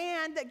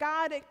demand that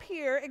God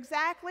appear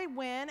exactly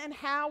when and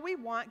how we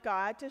want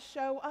God to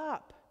show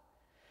up.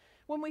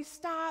 When we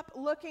stop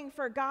looking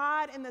for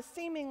God in the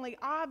seemingly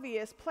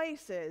obvious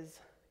places,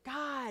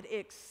 God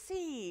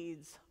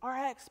exceeds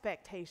our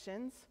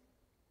expectations.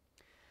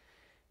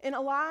 In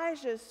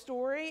Elijah's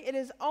story, it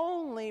is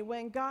only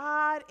when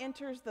God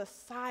enters the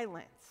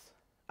silence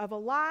of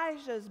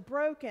Elijah's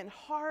broken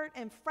heart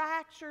and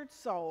fractured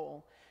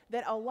soul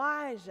that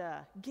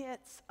Elijah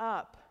gets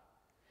up.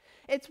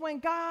 It's when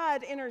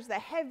God enters the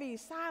heavy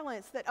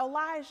silence that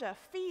Elijah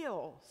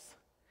feels.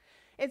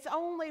 It's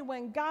only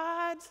when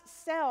God's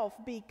self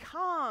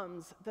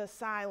becomes the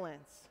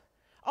silence.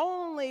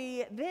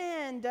 Only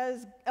then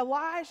does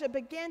Elijah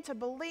begin to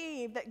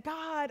believe that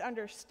God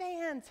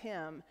understands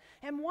him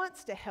and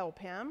wants to help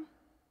him.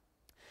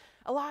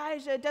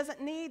 Elijah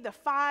doesn't need the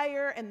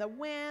fire and the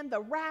wind,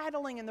 the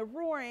rattling and the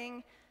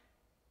roaring.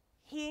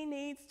 He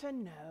needs to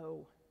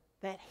know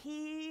that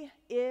he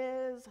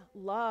is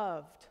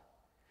loved.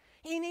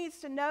 He needs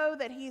to know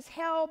that he's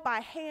held by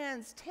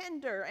hands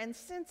tender and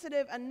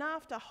sensitive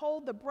enough to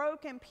hold the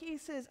broken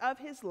pieces of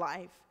his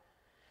life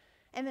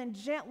and then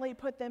gently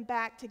put them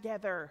back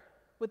together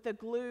with the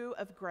glue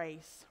of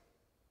grace.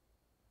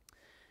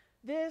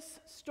 This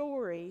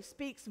story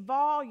speaks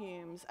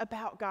volumes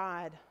about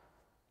God.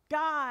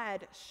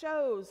 God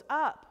shows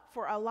up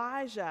for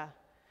Elijah.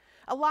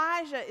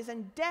 Elijah is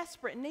in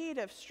desperate need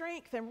of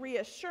strength and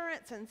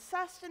reassurance and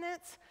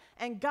sustenance,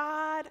 and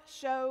God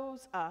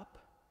shows up.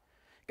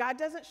 God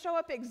doesn't show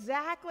up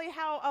exactly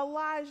how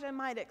Elijah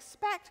might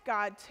expect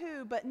God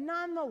to, but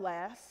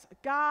nonetheless,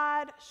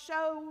 God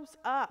shows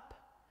up.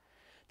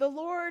 The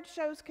Lord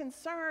shows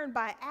concern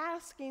by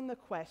asking the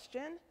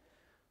question,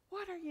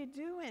 "What are you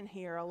doing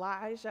here,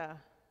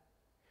 Elijah?"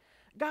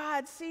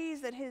 God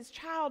sees that his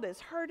child is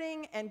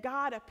hurting, and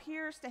God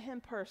appears to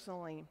him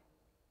personally.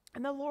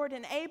 And the Lord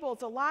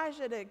enables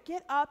Elijah to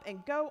get up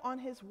and go on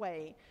his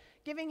way,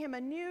 giving him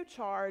a new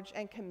charge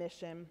and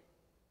commission.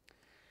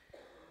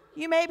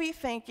 You may be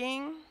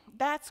thinking,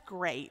 that's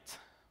great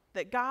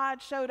that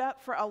God showed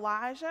up for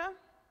Elijah,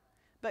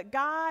 but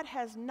God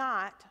has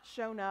not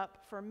shown up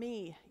for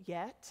me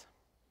yet.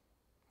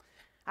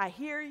 I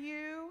hear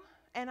you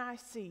and I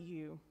see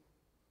you.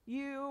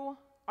 You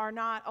are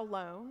not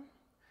alone.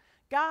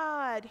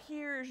 God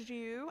hears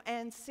you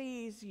and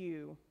sees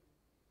you.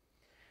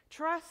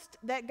 Trust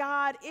that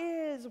God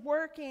is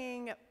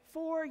working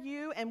for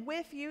you and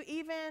with you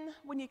even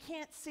when you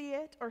can't see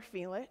it or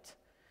feel it.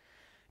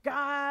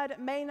 God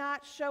may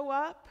not show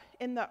up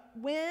in the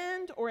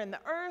wind or in the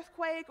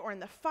earthquake or in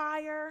the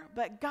fire,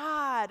 but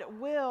God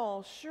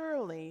will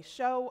surely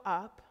show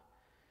up.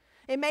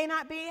 It may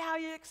not be how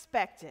you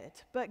expect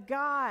it, but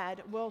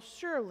God will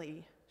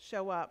surely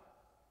show up.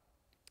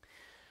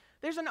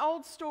 There's an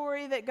old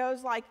story that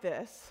goes like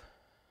this.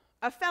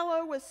 A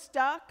fellow was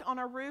stuck on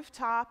a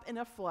rooftop in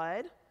a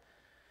flood.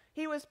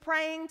 He was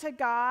praying to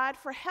God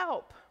for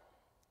help.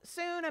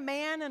 Soon a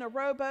man in a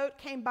rowboat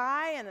came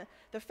by, and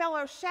the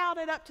fellow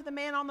shouted up to the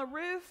man on the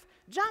roof,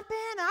 "Jump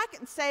in, I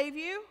can save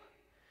you."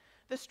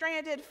 The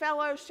stranded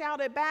fellow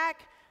shouted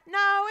back,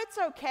 "No, it's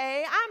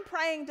okay. I'm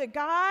praying to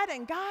God,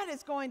 and God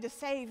is going to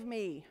save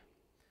me."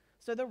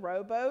 So the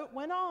rowboat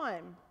went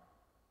on.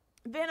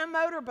 Then a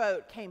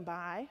motorboat came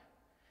by.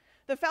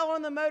 The fellow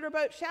in the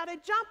motorboat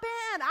shouted, "Jump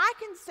in, I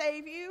can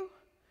save you."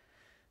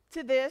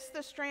 To this,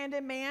 the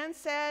stranded man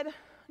said,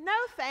 "No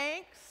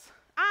thanks.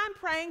 I'm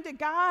praying to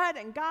God,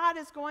 and God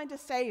is going to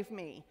save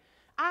me.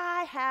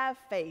 I have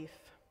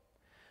faith."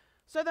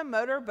 So the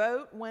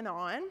motorboat went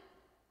on.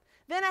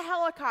 Then a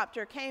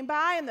helicopter came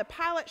by, and the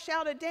pilot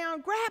shouted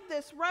down, "Grab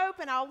this rope,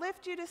 and I'll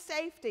lift you to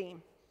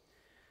safety."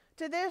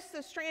 To this,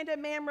 the stranded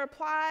man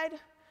replied,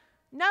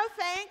 "No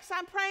thanks.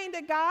 I'm praying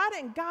to God,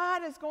 and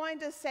God is going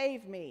to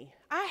save me.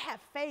 I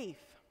have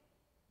faith."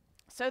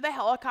 So the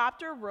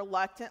helicopter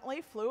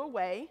reluctantly flew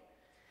away.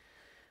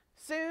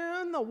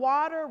 Soon the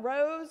water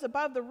rose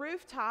above the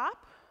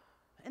rooftop,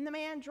 and the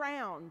man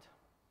drowned.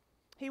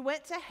 He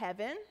went to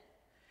heaven.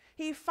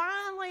 He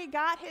finally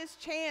got his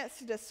chance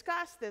to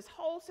discuss this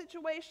whole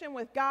situation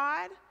with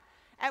God,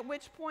 at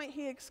which point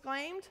he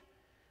exclaimed,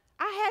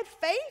 "I had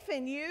faith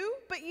in you,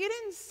 but you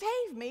didn't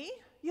save me.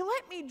 You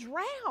let me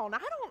drown.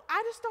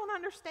 I just don't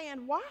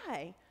understand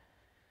why."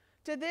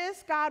 To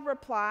this, God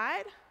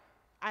replied,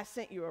 "I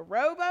sent you a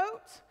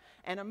rowboat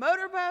and a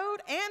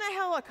motorboat and a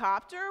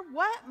helicopter.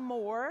 What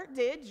more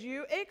did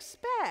you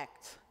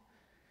expect?"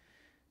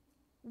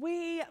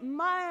 We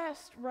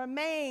must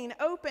remain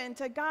open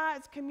to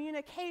God's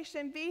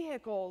communication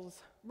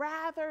vehicles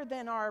rather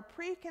than our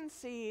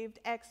preconceived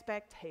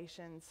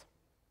expectations.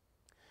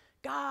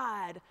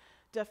 God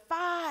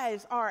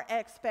defies our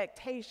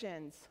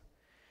expectations.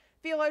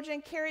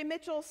 Theologian Carrie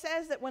Mitchell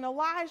says that when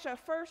Elijah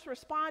first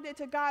responded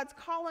to God's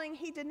calling,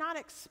 he did not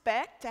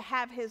expect to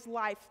have his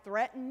life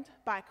threatened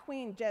by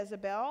Queen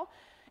Jezebel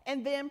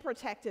and then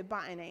protected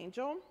by an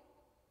angel.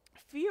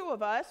 Few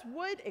of us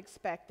would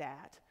expect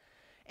that.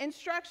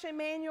 Instruction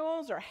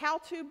manuals or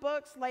how-to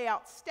books lay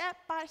out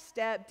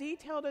step-by-step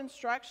detailed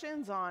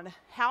instructions on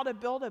how to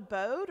build a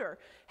boat or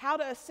how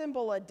to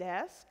assemble a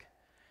desk.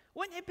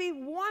 Wouldn't it be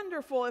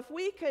wonderful if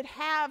we could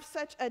have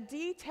such a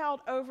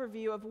detailed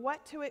overview of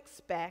what to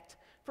expect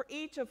for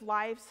each of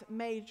life's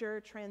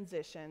major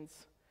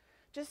transitions?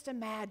 Just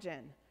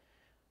imagine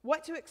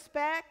what to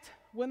expect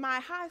when my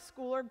high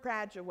schooler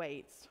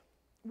graduates,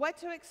 what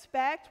to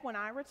expect when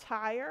I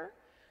retire,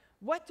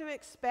 what to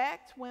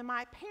expect when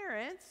my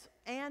parents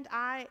and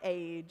I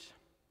age.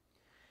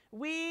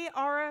 We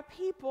are a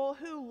people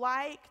who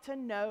like to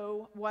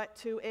know what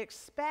to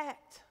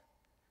expect.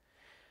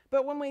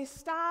 But when we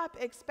stop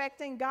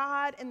expecting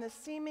God in the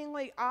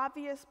seemingly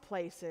obvious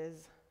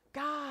places,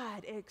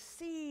 God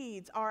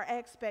exceeds our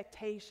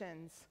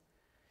expectations.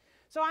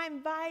 So I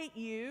invite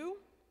you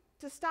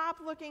to stop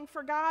looking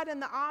for God in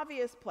the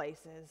obvious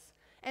places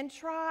and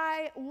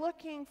try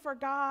looking for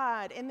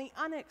God in the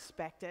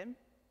unexpected.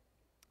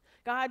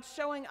 God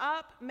showing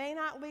up may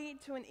not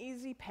lead to an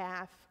easy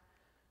path,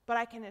 but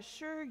I can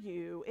assure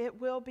you it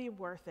will be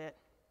worth it.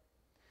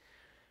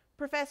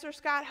 Professor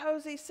Scott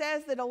Hosey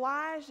says that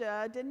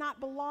Elijah did not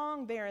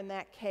belong there in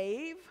that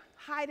cave,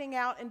 hiding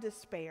out in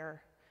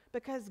despair,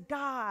 because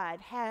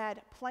God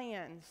had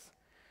plans.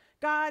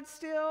 God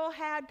still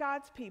had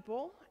God's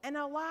people, and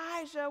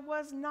Elijah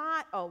was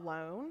not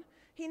alone.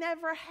 He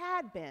never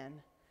had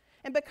been.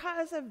 And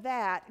because of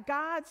that,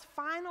 God's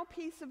final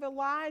piece of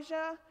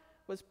Elijah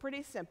was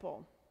pretty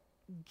simple: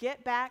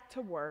 get back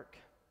to work.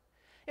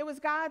 It was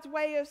God's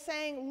way of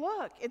saying,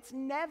 look, it's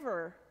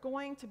never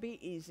going to be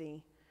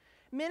easy.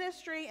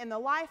 Ministry and the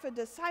life of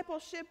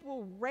discipleship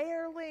will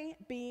rarely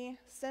be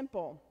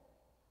simple.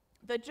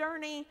 The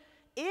journey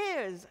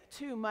is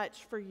too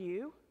much for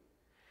you,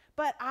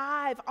 but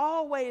I've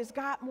always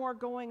got more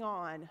going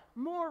on,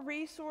 more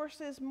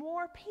resources,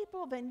 more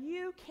people than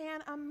you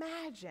can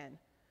imagine.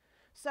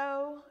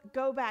 So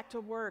go back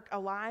to work,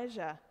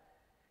 Elijah.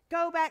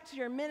 Go back to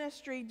your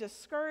ministry,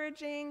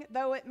 discouraging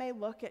though it may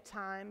look at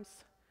times.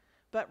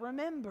 But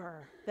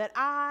remember that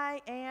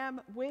I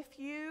am with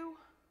you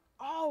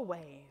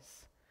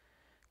always.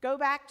 Go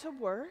back to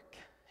work,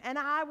 and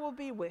I will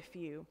be with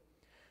you.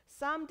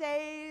 Some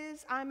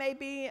days I may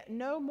be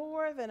no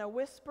more than a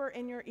whisper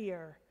in your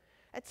ear,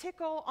 a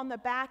tickle on the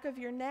back of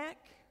your neck,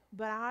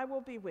 but I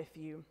will be with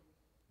you.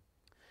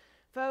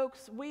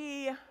 Folks,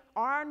 we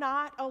are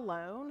not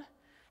alone,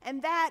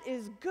 and that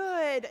is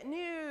good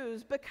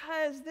news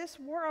because this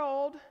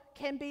world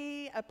can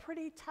be a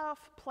pretty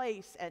tough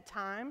place at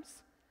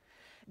times.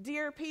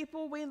 Dear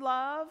people we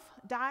love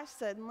die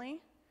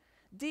suddenly.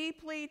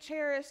 Deeply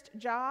cherished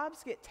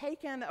jobs get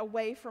taken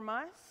away from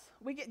us.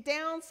 We get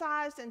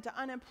downsized into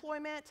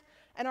unemployment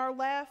and are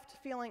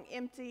left feeling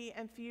empty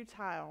and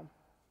futile.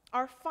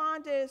 Our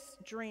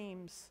fondest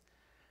dreams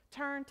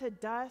turn to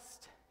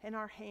dust in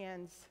our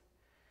hands.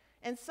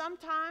 And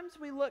sometimes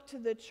we look to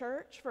the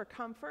church for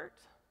comfort,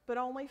 but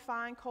only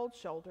find cold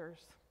shoulders.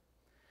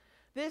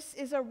 This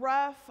is a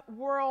rough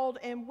world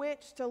in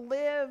which to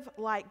live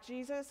like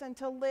Jesus and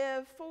to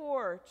live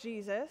for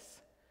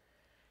Jesus.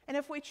 And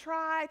if we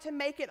try to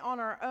make it on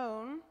our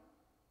own,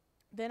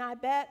 then I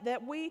bet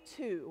that we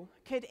too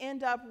could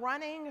end up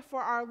running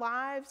for our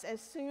lives as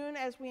soon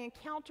as we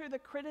encounter the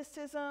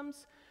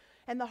criticisms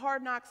and the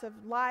hard knocks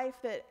of life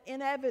that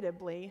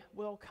inevitably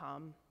will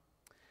come.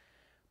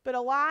 But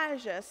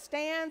Elijah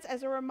stands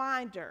as a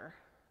reminder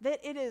that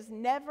it is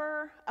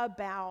never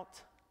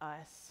about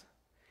us.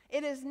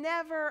 It is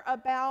never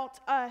about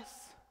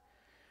us.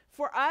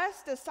 For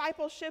us,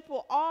 discipleship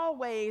will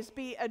always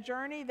be a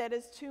journey that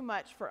is too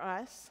much for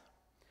us.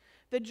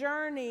 The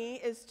journey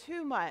is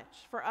too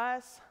much for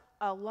us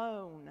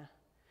alone.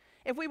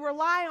 If we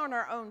rely on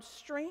our own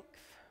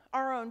strength,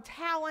 our own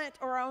talent,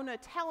 or our own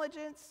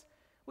intelligence,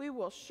 we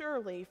will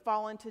surely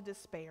fall into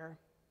despair.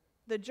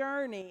 The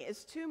journey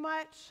is too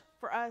much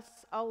for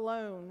us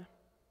alone.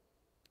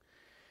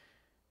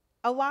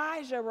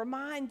 Elijah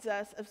reminds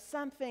us of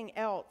something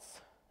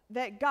else,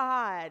 that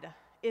God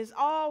is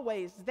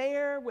always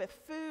there with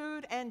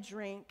food and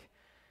drink,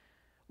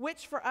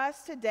 which for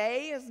us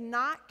today is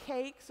not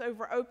cakes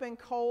over open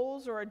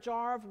coals or a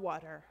jar of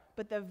water,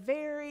 but the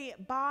very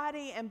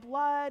body and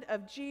blood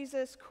of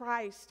Jesus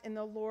Christ in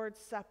the Lord's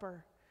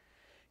Supper.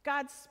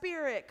 God's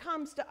Spirit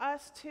comes to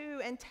us too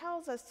and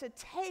tells us to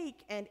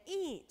take and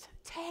eat,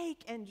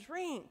 take and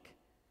drink.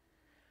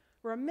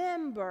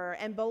 Remember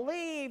and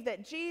believe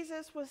that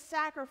Jesus was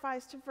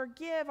sacrificed to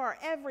forgive our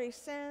every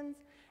sin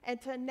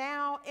and to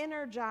now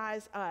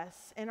energize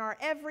us in our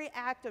every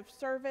act of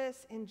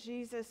service in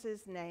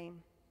Jesus'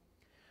 name.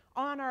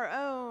 On our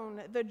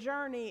own, the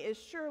journey is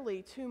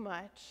surely too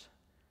much,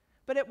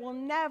 but it will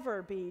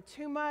never be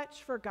too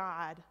much for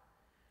God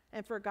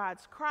and for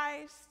God's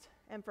Christ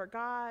and for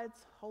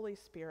God's Holy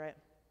Spirit.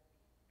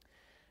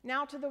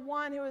 Now to the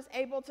one who is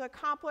able to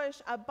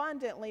accomplish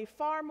abundantly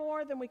far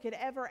more than we could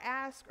ever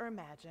ask or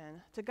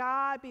imagine. To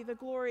God be the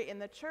glory in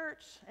the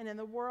church and in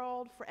the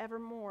world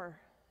forevermore.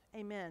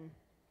 Amen.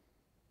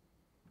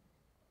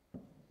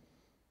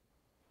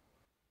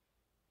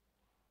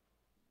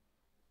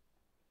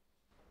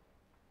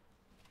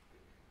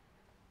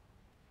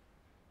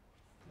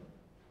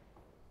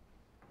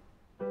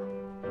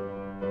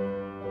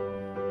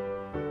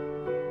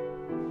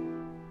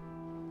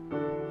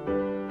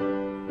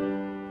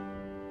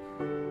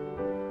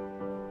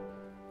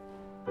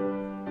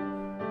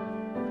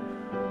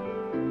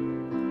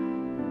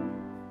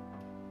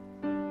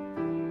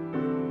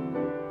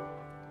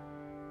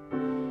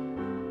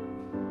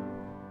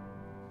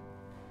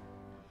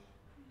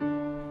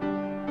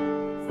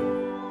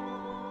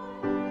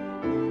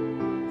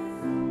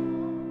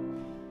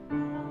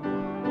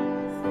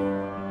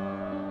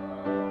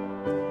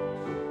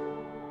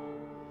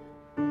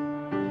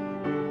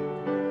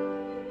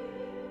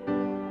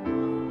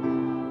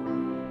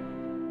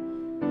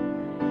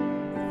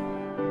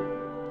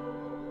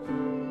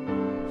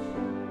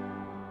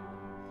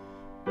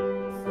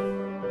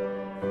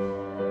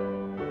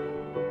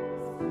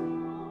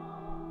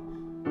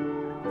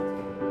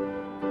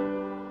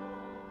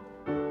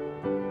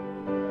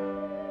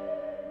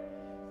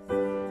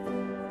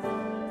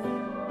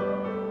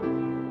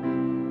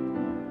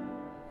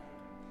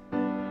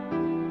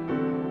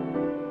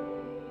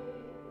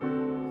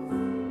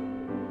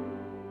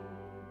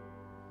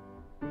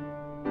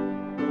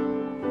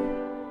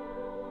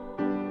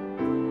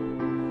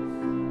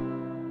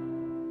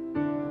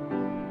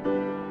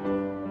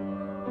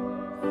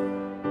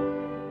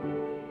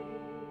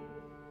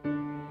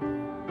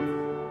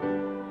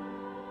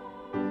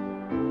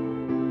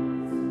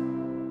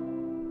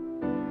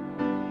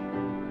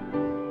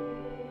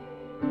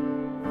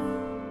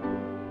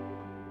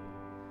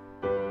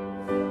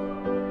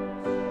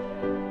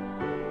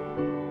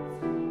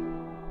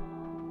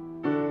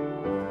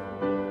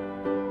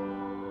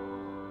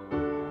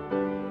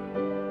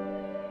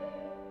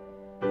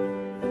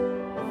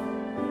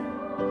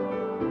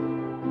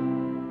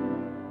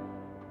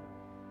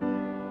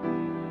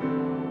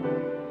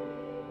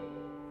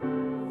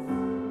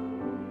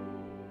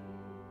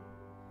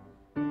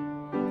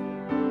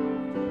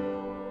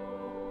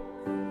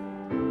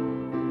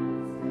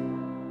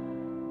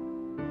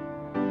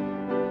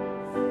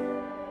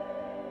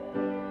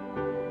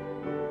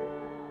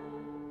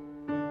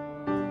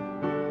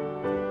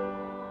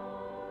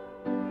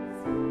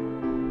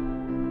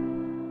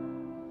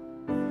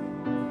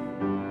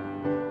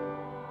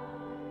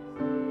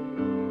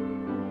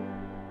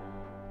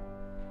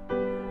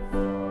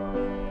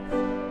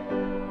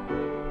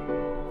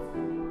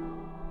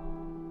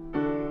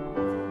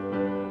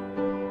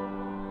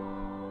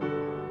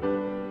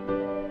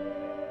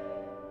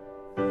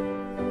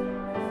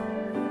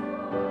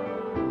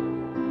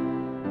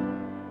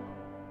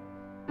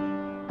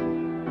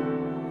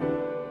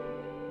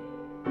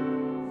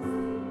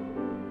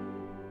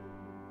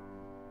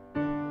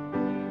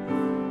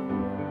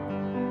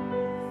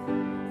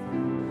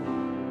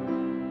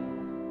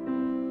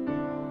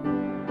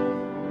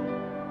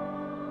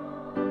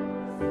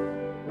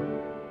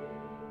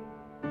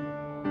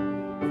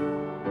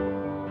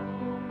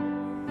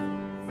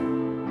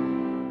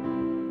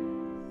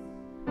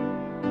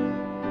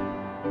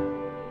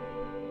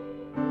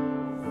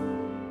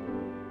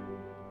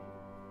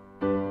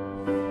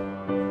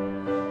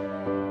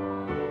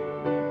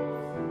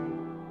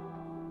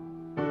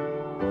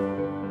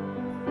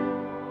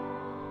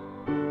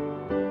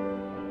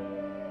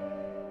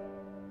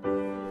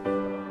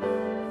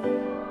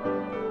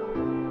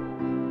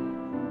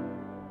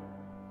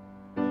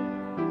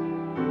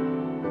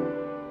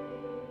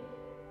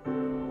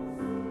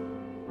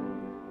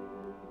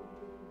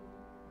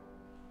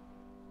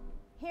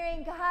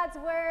 hearing God's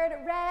word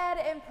read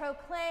and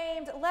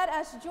proclaimed, let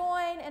us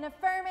join in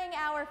affirming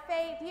our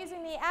faith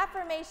using the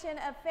affirmation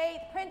of faith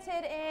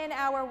printed in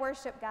our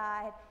worship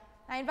guide.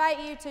 I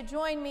invite you to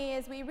join me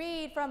as we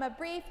read from a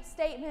brief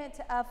statement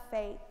of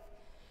faith.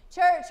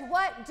 Church,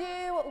 what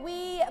do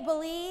we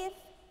believe?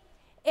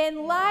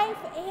 In life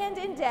and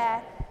in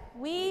death,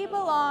 we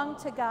belong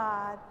to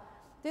God.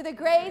 Through the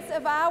grace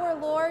of our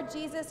Lord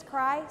Jesus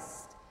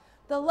Christ,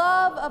 the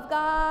love of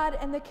God,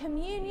 and the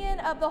communion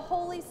of the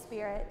Holy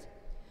Spirit,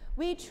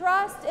 we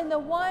trust in the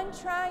one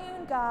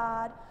triune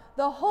God,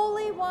 the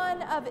Holy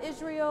One of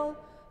Israel,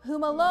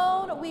 whom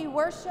alone we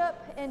worship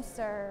and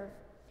serve.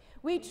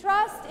 We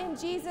trust in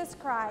Jesus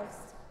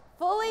Christ,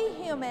 fully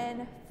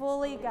human,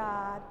 fully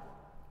God.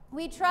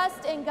 We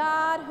trust in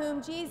God,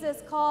 whom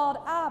Jesus called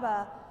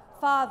Abba,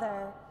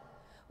 Father.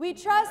 We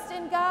trust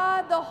in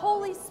God, the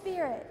Holy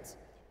Spirit,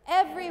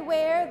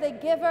 everywhere the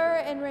giver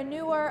and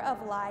renewer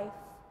of life.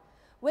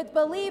 With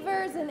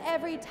believers in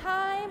every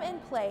time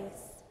and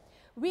place,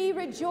 we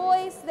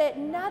rejoice that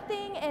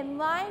nothing in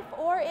life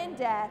or in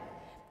death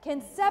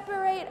can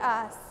separate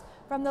us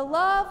from the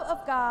love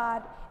of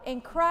God in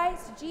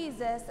Christ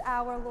Jesus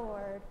our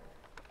Lord.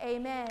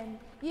 Amen.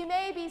 You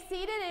may be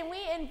seated, and we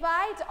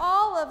invite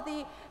all of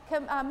the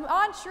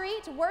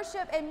on-street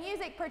worship and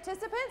music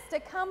participants to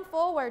come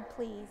forward,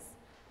 please.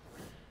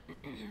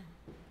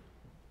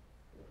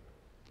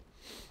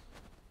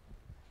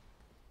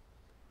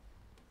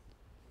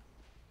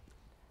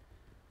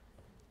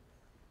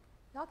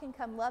 Y'all can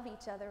come love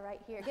each other right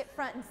here. Get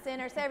front and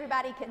center so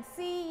everybody can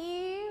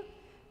see you.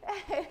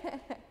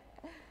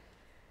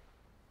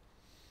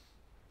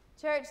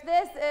 Church,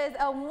 this is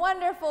a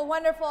wonderful,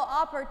 wonderful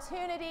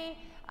opportunity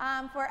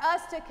for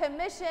us to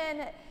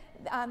commission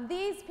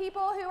these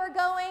people who are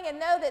going, and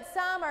know that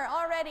some are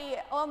already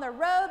on the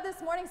road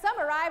this morning. Some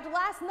arrived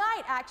last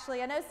night,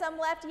 actually. I know some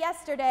left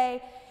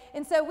yesterday.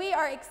 And so we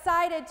are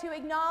excited to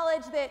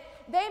acknowledge that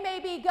they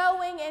may be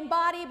going in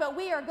body, but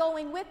we are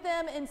going with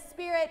them in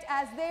spirit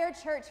as their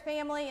church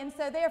family. And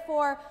so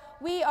therefore,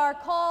 we are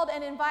called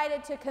and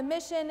invited to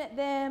commission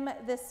them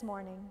this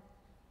morning.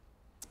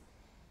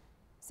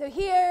 So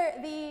hear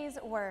these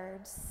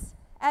words.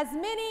 As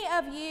many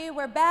of you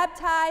were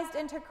baptized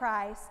into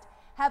Christ,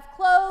 have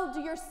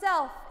clothed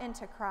yourself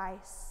into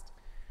Christ.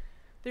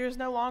 There is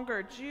no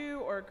longer Jew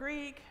or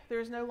Greek.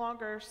 There is no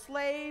longer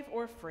slave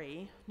or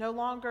free, no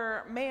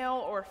longer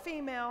male or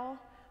female,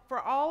 for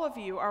all of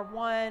you are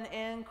one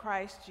in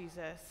Christ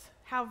Jesus.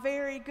 How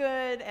very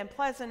good and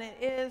pleasant it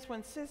is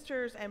when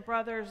sisters and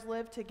brothers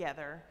live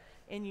together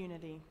in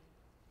unity.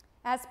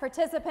 As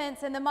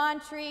participants in the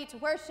Montreat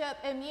Worship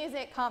and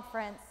Music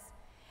Conference,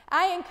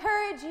 I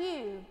encourage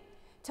you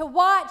to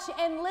watch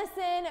and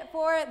listen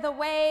for the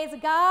ways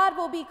God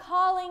will be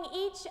calling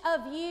each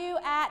of you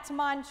at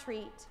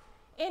Montreat.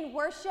 In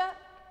worship,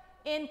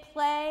 in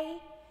play,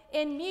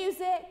 in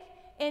music,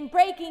 in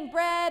breaking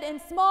bread, in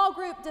small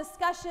group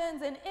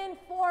discussions, in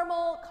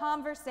informal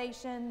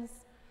conversations,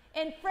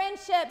 in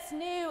friendships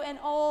new and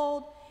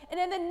old, and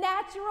in the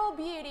natural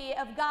beauty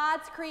of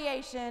God's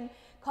creation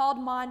called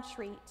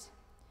Montreat.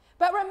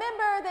 But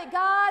remember that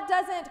God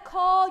doesn't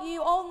call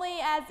you only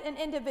as an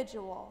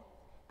individual,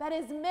 but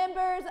as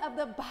members of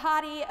the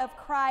body of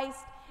Christ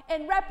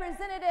and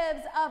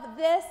representatives of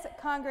this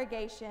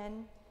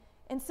congregation.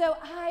 And so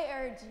I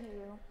urge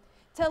you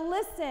to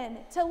listen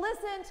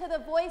to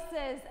the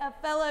voices of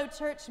fellow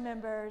church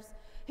members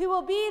who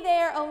will be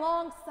there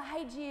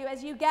alongside you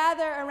as you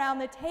gather around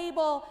the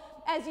table,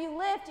 as you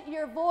lift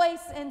your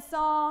voice in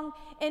song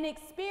and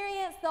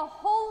experience the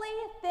holy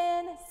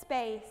thin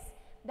space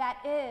that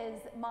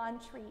is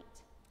Montreat.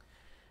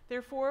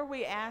 Therefore,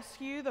 we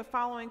ask you the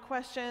following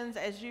questions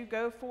as you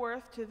go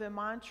forth to the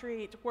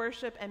Montreat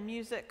Worship and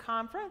Music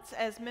Conference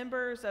as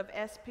members of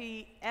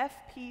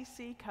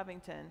FPC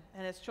Covington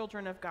and as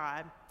children of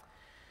God.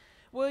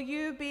 Will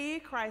you be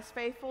Christ's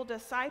faithful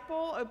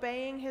disciple,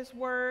 obeying his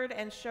word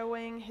and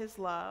showing his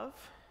love?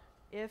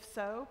 If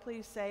so,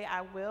 please say,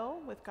 I will,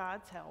 with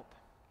God's help.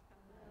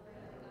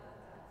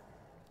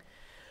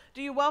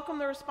 Do you welcome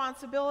the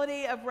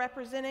responsibility of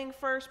representing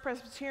First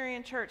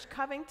Presbyterian Church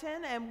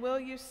Covington, and will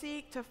you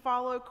seek to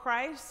follow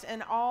Christ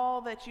in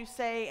all that you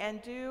say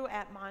and do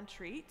at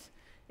Montreat?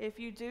 If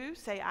you do,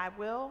 say, I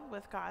will,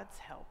 with God's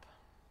help.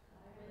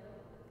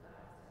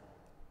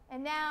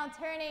 And now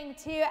turning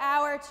to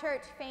our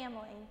church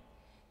family.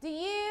 Do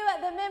you,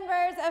 the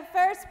members of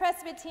First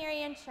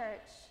Presbyterian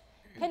Church,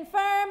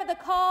 confirm the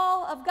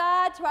call of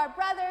God to our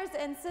brothers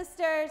and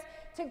sisters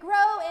to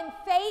grow in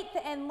faith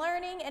and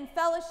learning and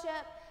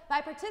fellowship by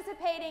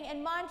participating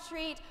in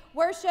Montreat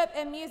Worship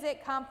and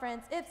Music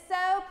Conference? If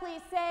so,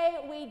 please say,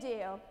 we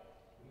do.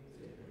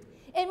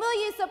 And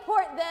will you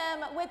support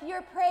them with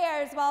your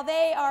prayers while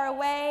they are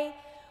away?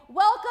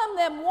 Welcome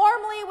them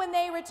warmly when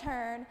they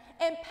return,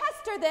 and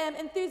pester them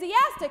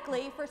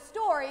enthusiastically for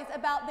stories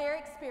about their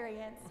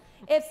experience.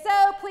 If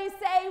so, please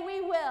say,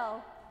 we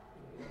will.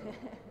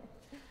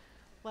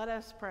 Let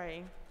us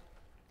pray.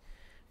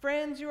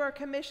 Friends, you are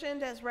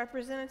commissioned as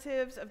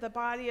representatives of the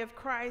body of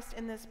Christ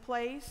in this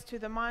place to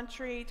the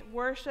Montreat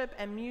Worship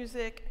and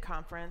Music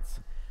Conference.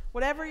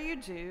 Whatever you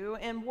do,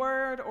 in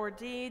word or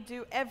deed,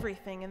 do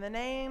everything in the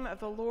name of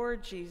the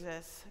Lord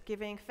Jesus,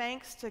 giving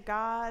thanks to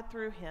God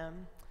through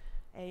him.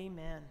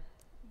 Amen.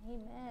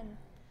 Amen.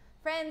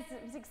 Friends,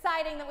 it's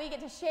exciting that we get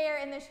to share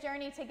in this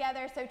journey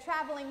together, so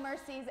traveling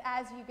mercies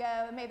as you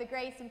go, and may the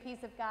grace and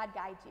peace of God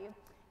guide you.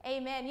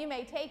 Amen. You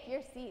may take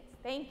your seats.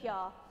 Thank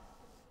y'all.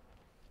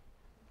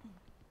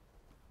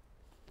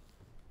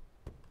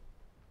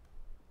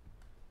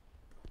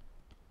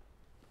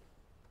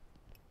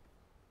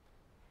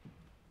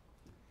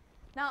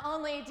 Not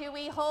only do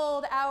we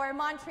hold our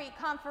Montreat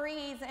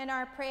conferees in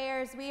our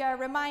prayers, we are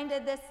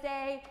reminded this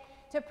day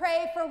to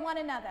pray for one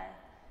another.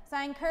 So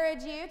I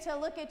encourage you to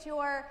look at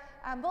your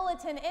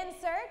bulletin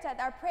insert at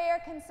our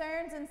prayer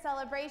concerns and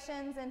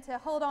celebrations, and to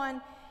hold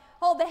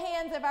the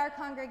hands of our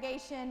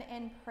congregation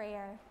in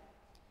prayer.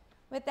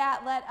 With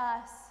that, let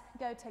us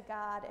go to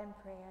God in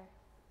prayer.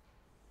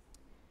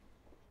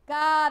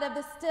 God of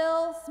the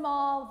still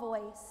small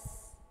voice,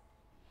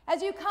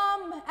 as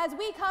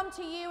we come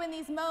to you in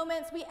these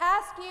moments, we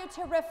ask you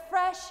to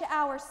refresh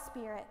our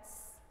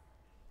spirits.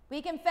 We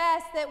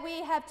confess that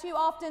we have too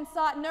often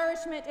sought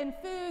nourishment in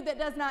food that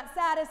does not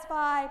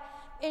satisfy,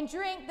 in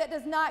drink that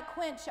does not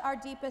quench our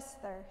deepest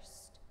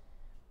thirst.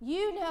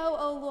 You know,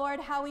 O Lord,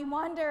 how we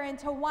wander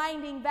into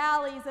winding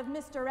valleys of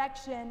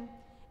misdirection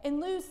and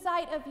lose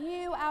sight of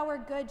you, our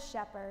good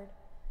shepherd.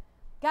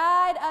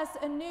 Guide us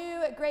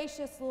anew,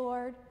 gracious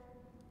Lord,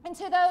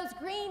 into those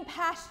green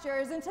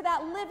pastures, into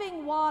that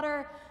living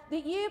water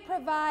that you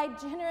provide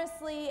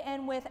generously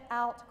and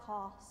without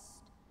cost.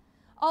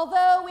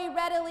 Although we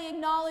readily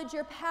acknowledge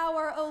your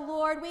power, O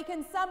Lord, we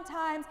can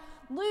sometimes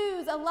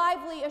lose a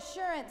lively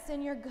assurance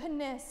in your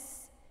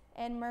goodness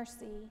and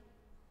mercy.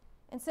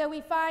 And so we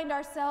find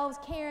ourselves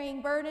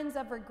carrying burdens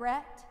of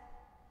regret,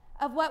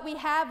 of what we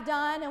have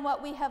done and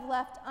what we have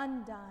left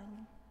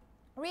undone.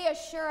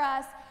 Reassure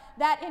us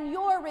that in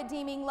your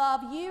redeeming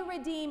love, you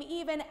redeem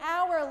even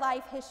our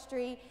life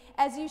history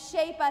as you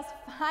shape us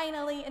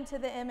finally into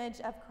the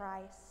image of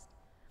Christ.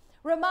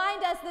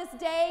 Remind us this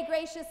day,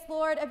 gracious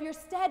Lord, of your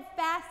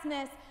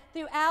steadfastness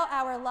throughout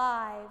our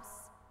lives,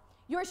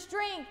 your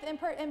strength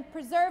in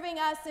preserving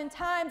us in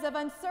times of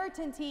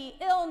uncertainty,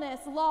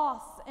 illness,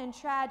 loss, and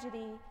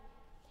tragedy,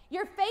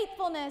 your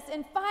faithfulness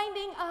in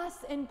finding us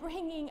and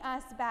bringing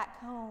us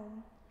back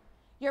home,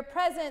 your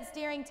presence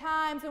during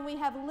times when we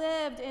have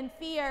lived in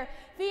fear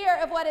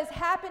of what is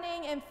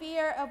happening and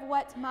fear of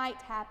what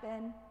might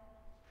happen.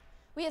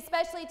 We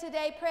especially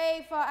today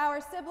pray for our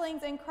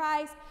siblings in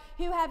Christ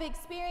who have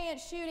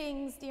experienced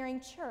shootings during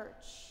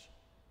church.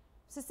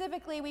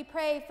 Specifically, we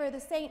pray for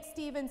the St.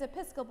 Stephen's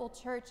Episcopal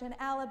Church in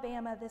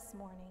Alabama this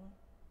morning.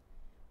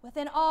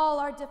 Within all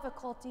our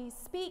difficulties,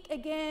 speak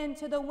again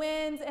to the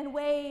winds and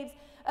waves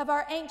of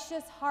our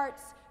anxious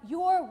hearts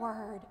your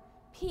word,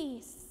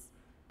 peace.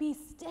 Be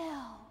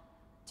still,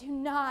 do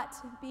not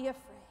be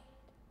afraid.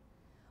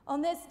 On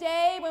this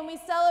day, when we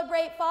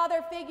celebrate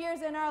father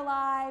figures in our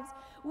lives,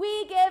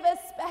 we give a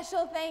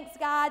special thanks,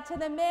 God, to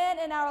the men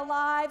in our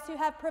lives who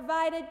have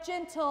provided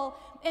gentle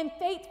and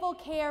faithful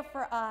care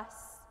for us.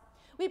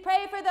 We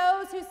pray for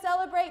those who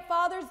celebrate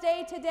Father's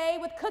Day today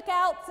with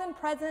cookouts and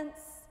presents.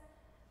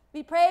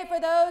 We pray for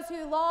those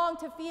who long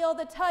to feel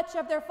the touch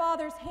of their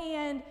father's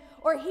hand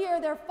or hear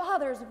their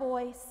father's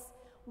voice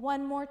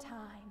one more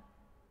time.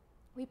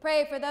 We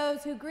pray for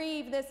those who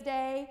grieve this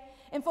day,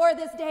 and for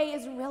this day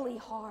is really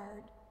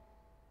hard.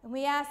 And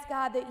we ask,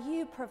 God, that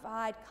you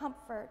provide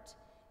comfort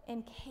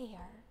and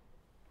care.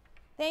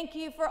 Thank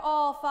you for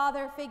all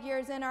father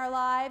figures in our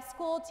lives,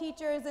 school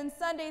teachers and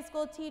Sunday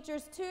school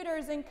teachers,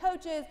 tutors and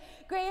coaches,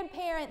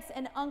 grandparents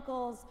and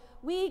uncles.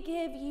 We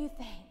give you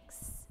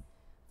thanks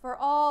for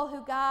all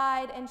who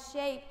guide and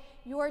shape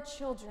your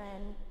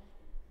children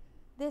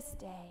this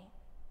day.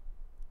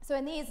 So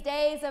in these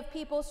days of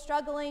people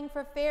struggling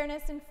for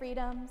fairness and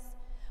freedoms,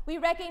 we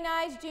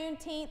recognize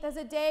Juneteenth as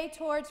a day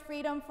towards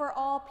freedom for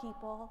all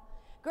people.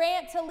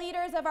 Grant to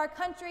leaders of our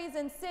countries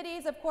and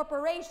cities, of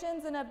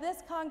corporations, and of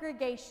this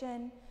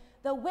congregation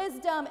the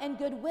wisdom and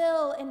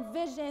goodwill and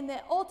vision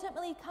that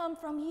ultimately come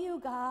from you,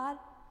 God.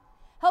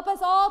 Help us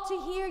all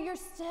to hear your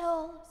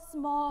still,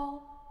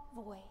 small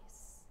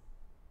voice.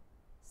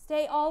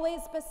 Stay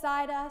always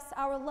beside us,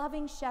 our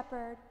loving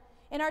shepherd.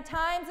 In our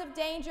times of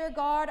danger,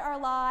 guard our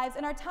lives.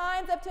 In our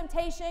times of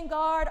temptation,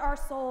 guard our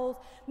souls.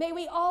 May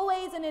we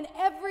always and in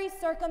every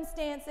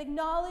circumstance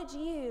acknowledge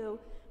you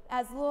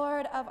as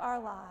Lord of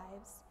our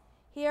lives.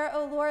 Hear,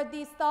 O Lord,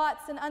 these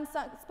thoughts and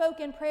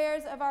unspoken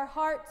prayers of our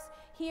hearts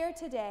here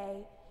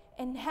today.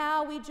 And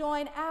now we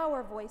join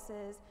our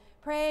voices,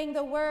 praying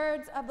the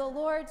words of the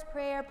Lord's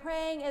Prayer,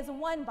 praying as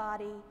one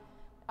body.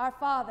 Our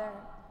Father,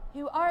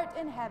 who art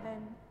in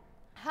heaven,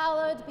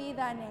 hallowed be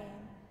thy name.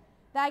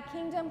 Thy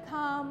kingdom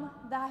come,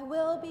 thy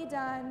will be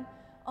done,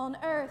 on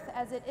earth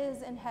as it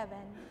is in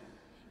heaven.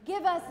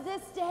 Give us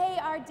this day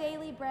our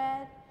daily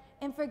bread,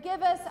 and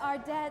forgive us our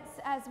debts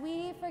as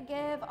we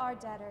forgive our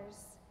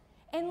debtors.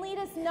 And lead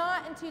us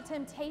not into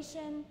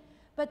temptation,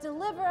 but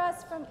deliver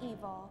us from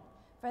evil.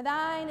 For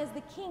thine is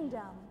the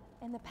kingdom,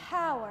 and the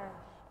power,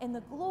 and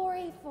the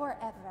glory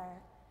forever.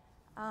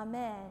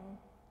 Amen.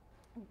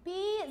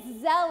 Be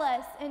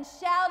zealous in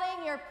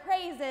shouting your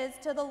praises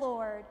to the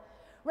Lord,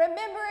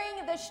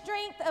 remembering the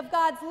strength of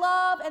God's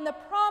love and the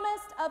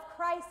promise of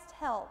Christ's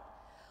help.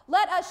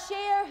 Let us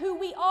share who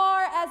we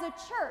are as a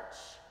church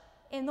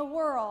in the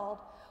world.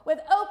 With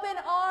open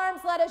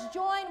arms, let us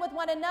join with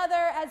one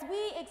another as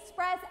we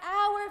express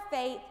our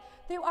faith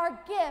through our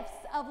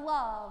gifts of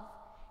love.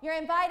 You're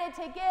invited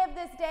to give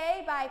this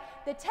day by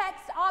the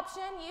text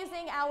option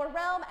using our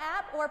Realm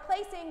app or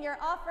placing your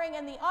offering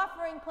in the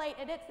offering plate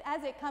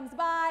as it comes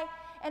by.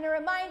 And a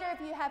reminder, if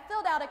you have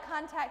filled out a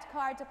contact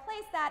card, to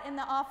place that in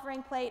the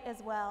offering plate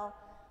as well.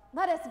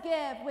 Let us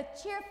give with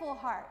cheerful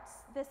hearts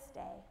this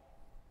day.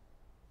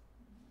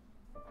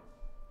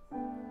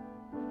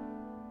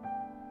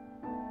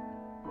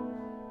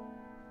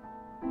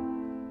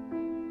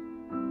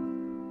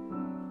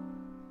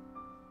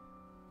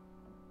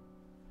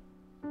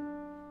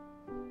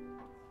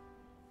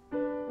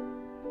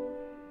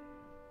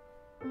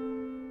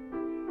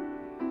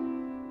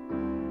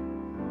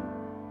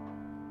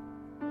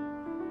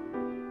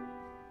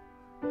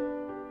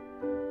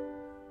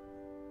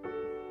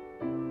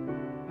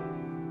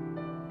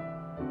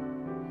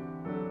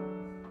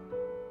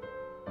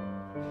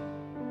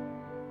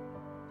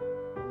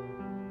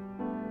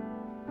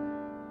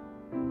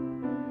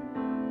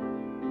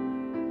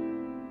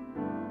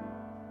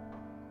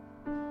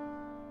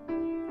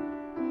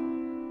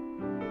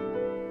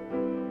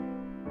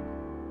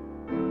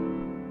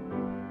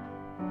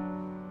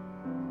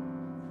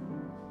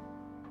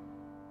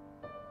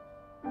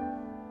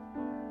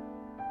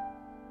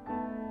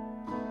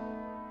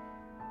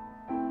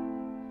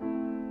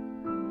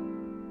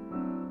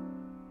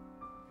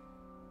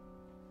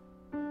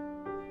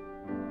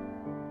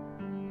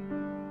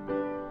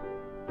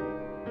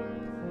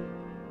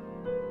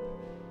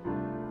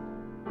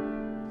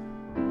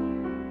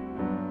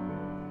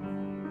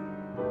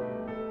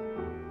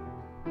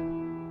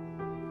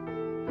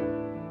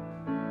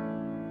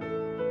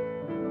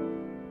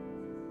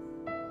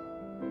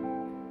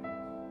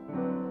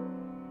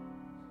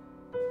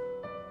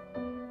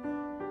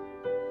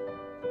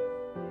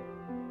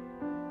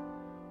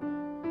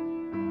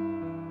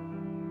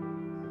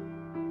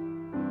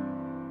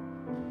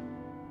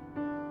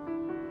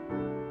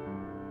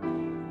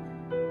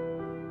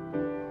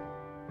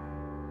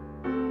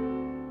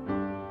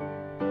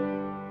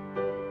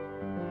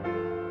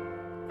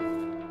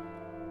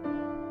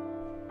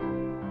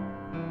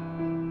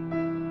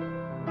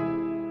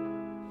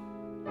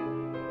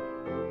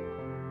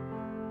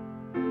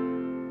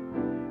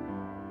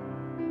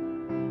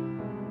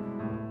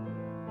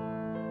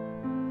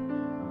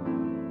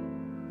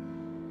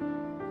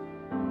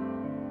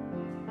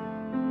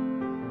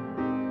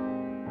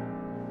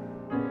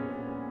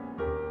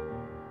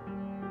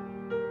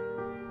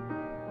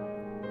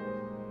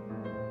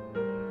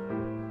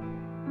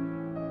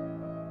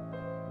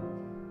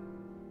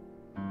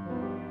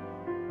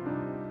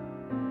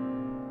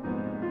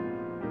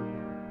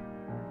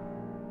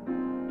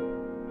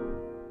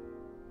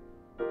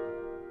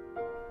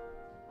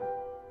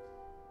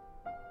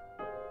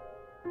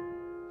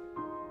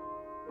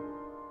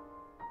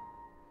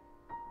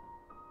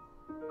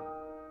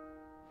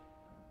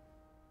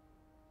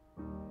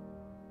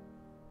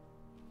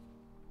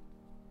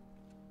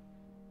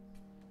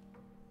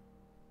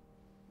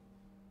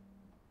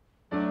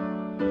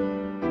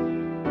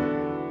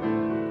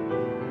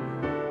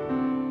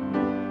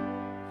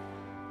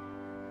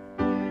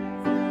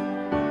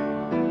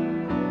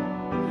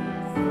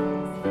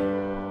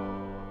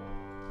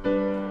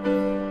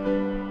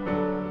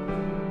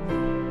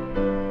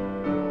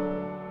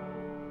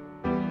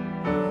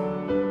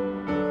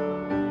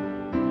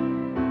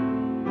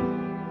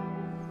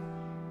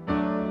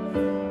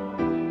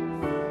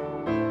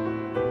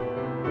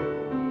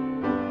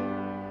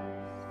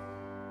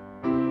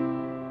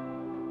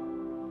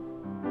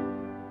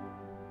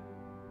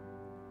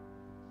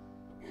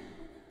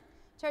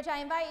 Church, I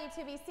invite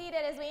you to be seated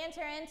as we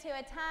enter into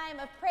a time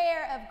of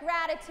prayer of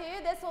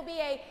gratitude. This will be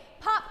a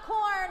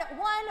popcorn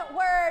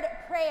one-word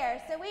prayer.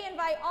 So we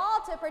invite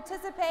all to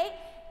participate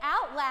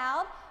out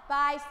loud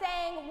by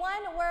saying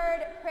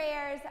one-word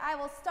prayers. I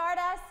will start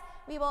us,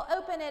 we will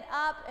open it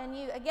up, and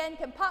you again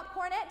can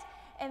popcorn it,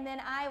 and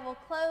then I will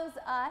close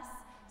us.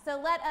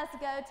 So let us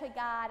go to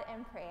God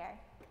in prayer.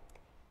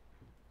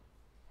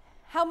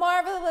 How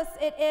marvelous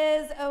it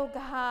is, O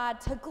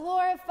God, to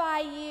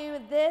glorify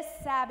you this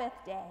Sabbath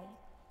day.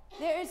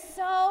 There is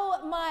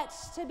so much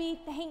to be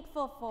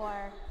thankful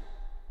for.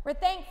 We're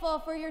thankful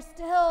for your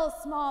still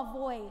small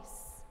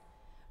voice,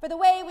 for the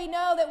way we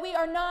know that we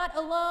are not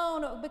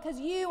alone because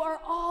you are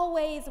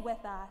always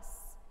with us.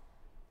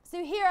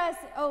 So hear us,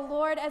 O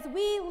Lord, as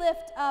we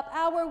lift up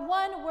our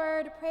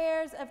one-word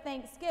prayers of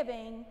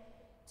thanksgiving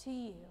to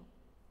you.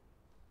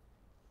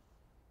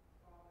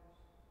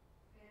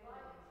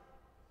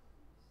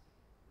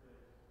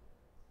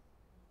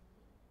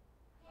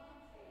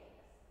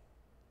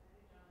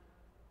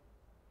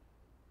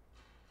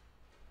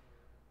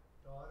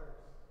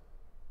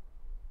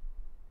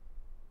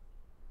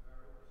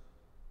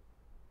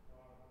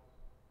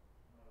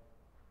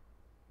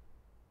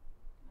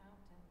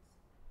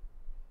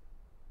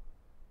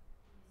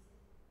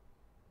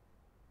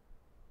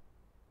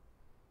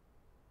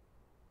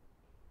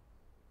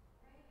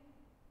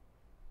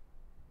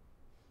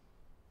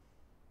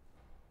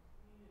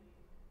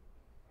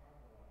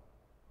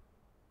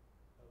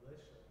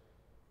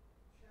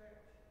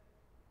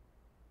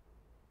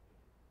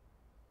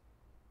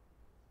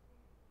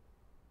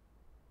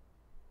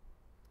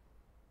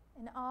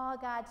 And all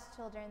God's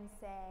children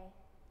say,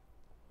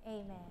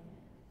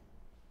 Amen.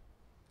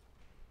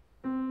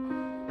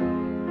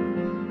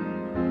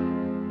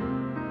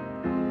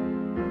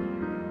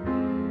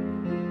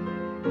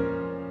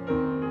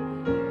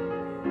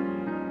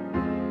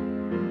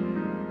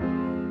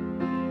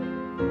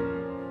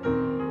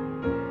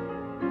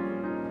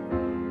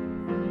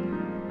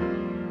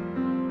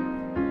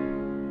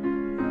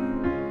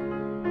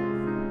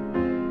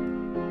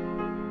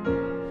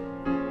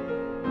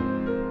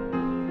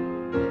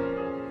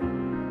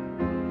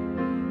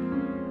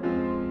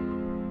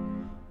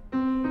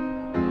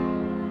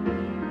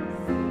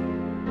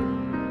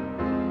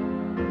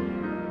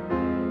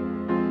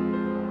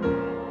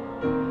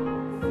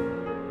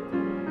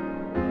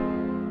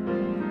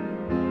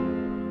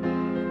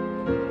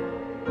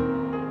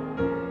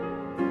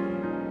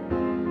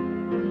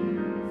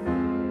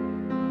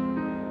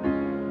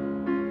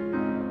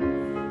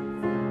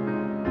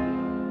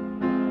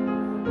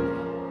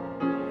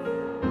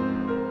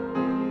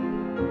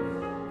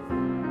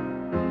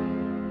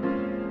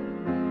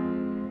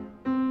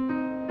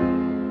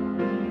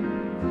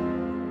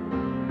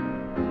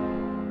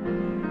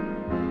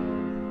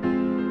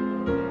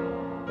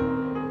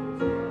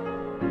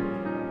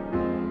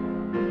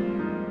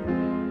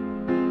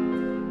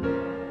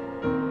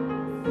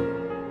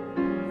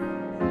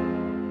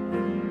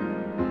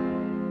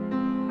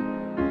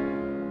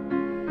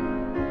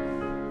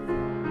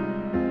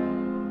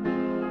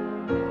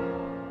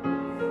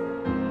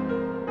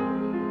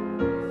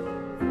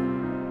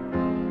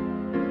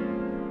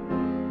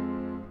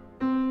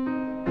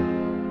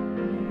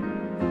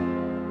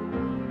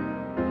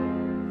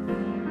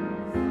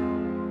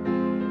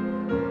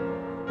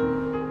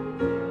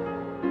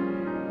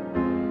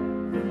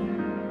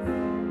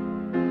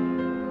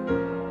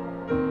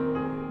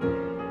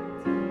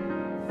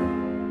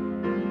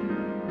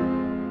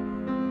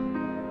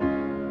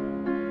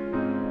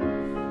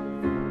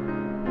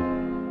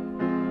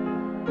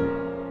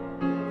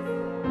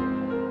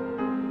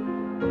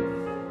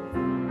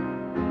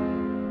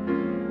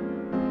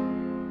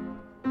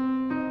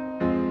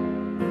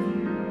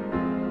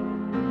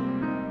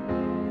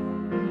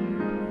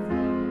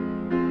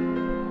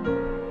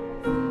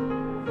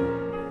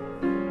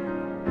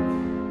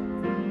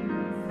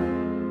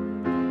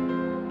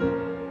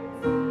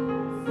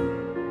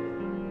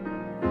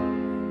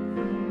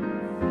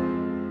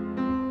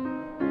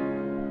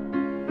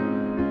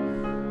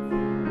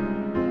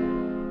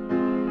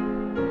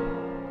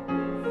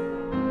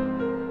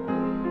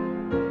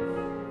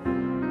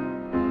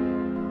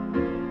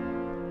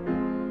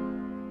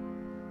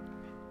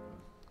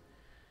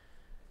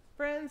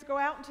 Friends, go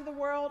out into the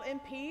world in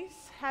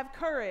peace, have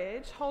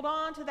courage, hold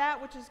on to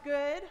that which is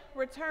good,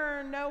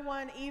 return no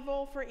one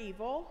evil for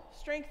evil,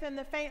 strengthen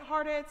the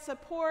faint-hearted,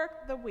 support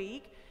the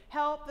weak,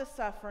 help the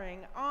suffering,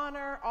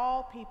 honor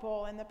all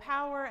people in the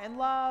power and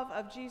love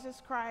of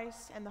Jesus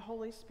Christ and the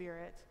Holy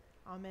Spirit.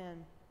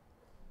 Amen.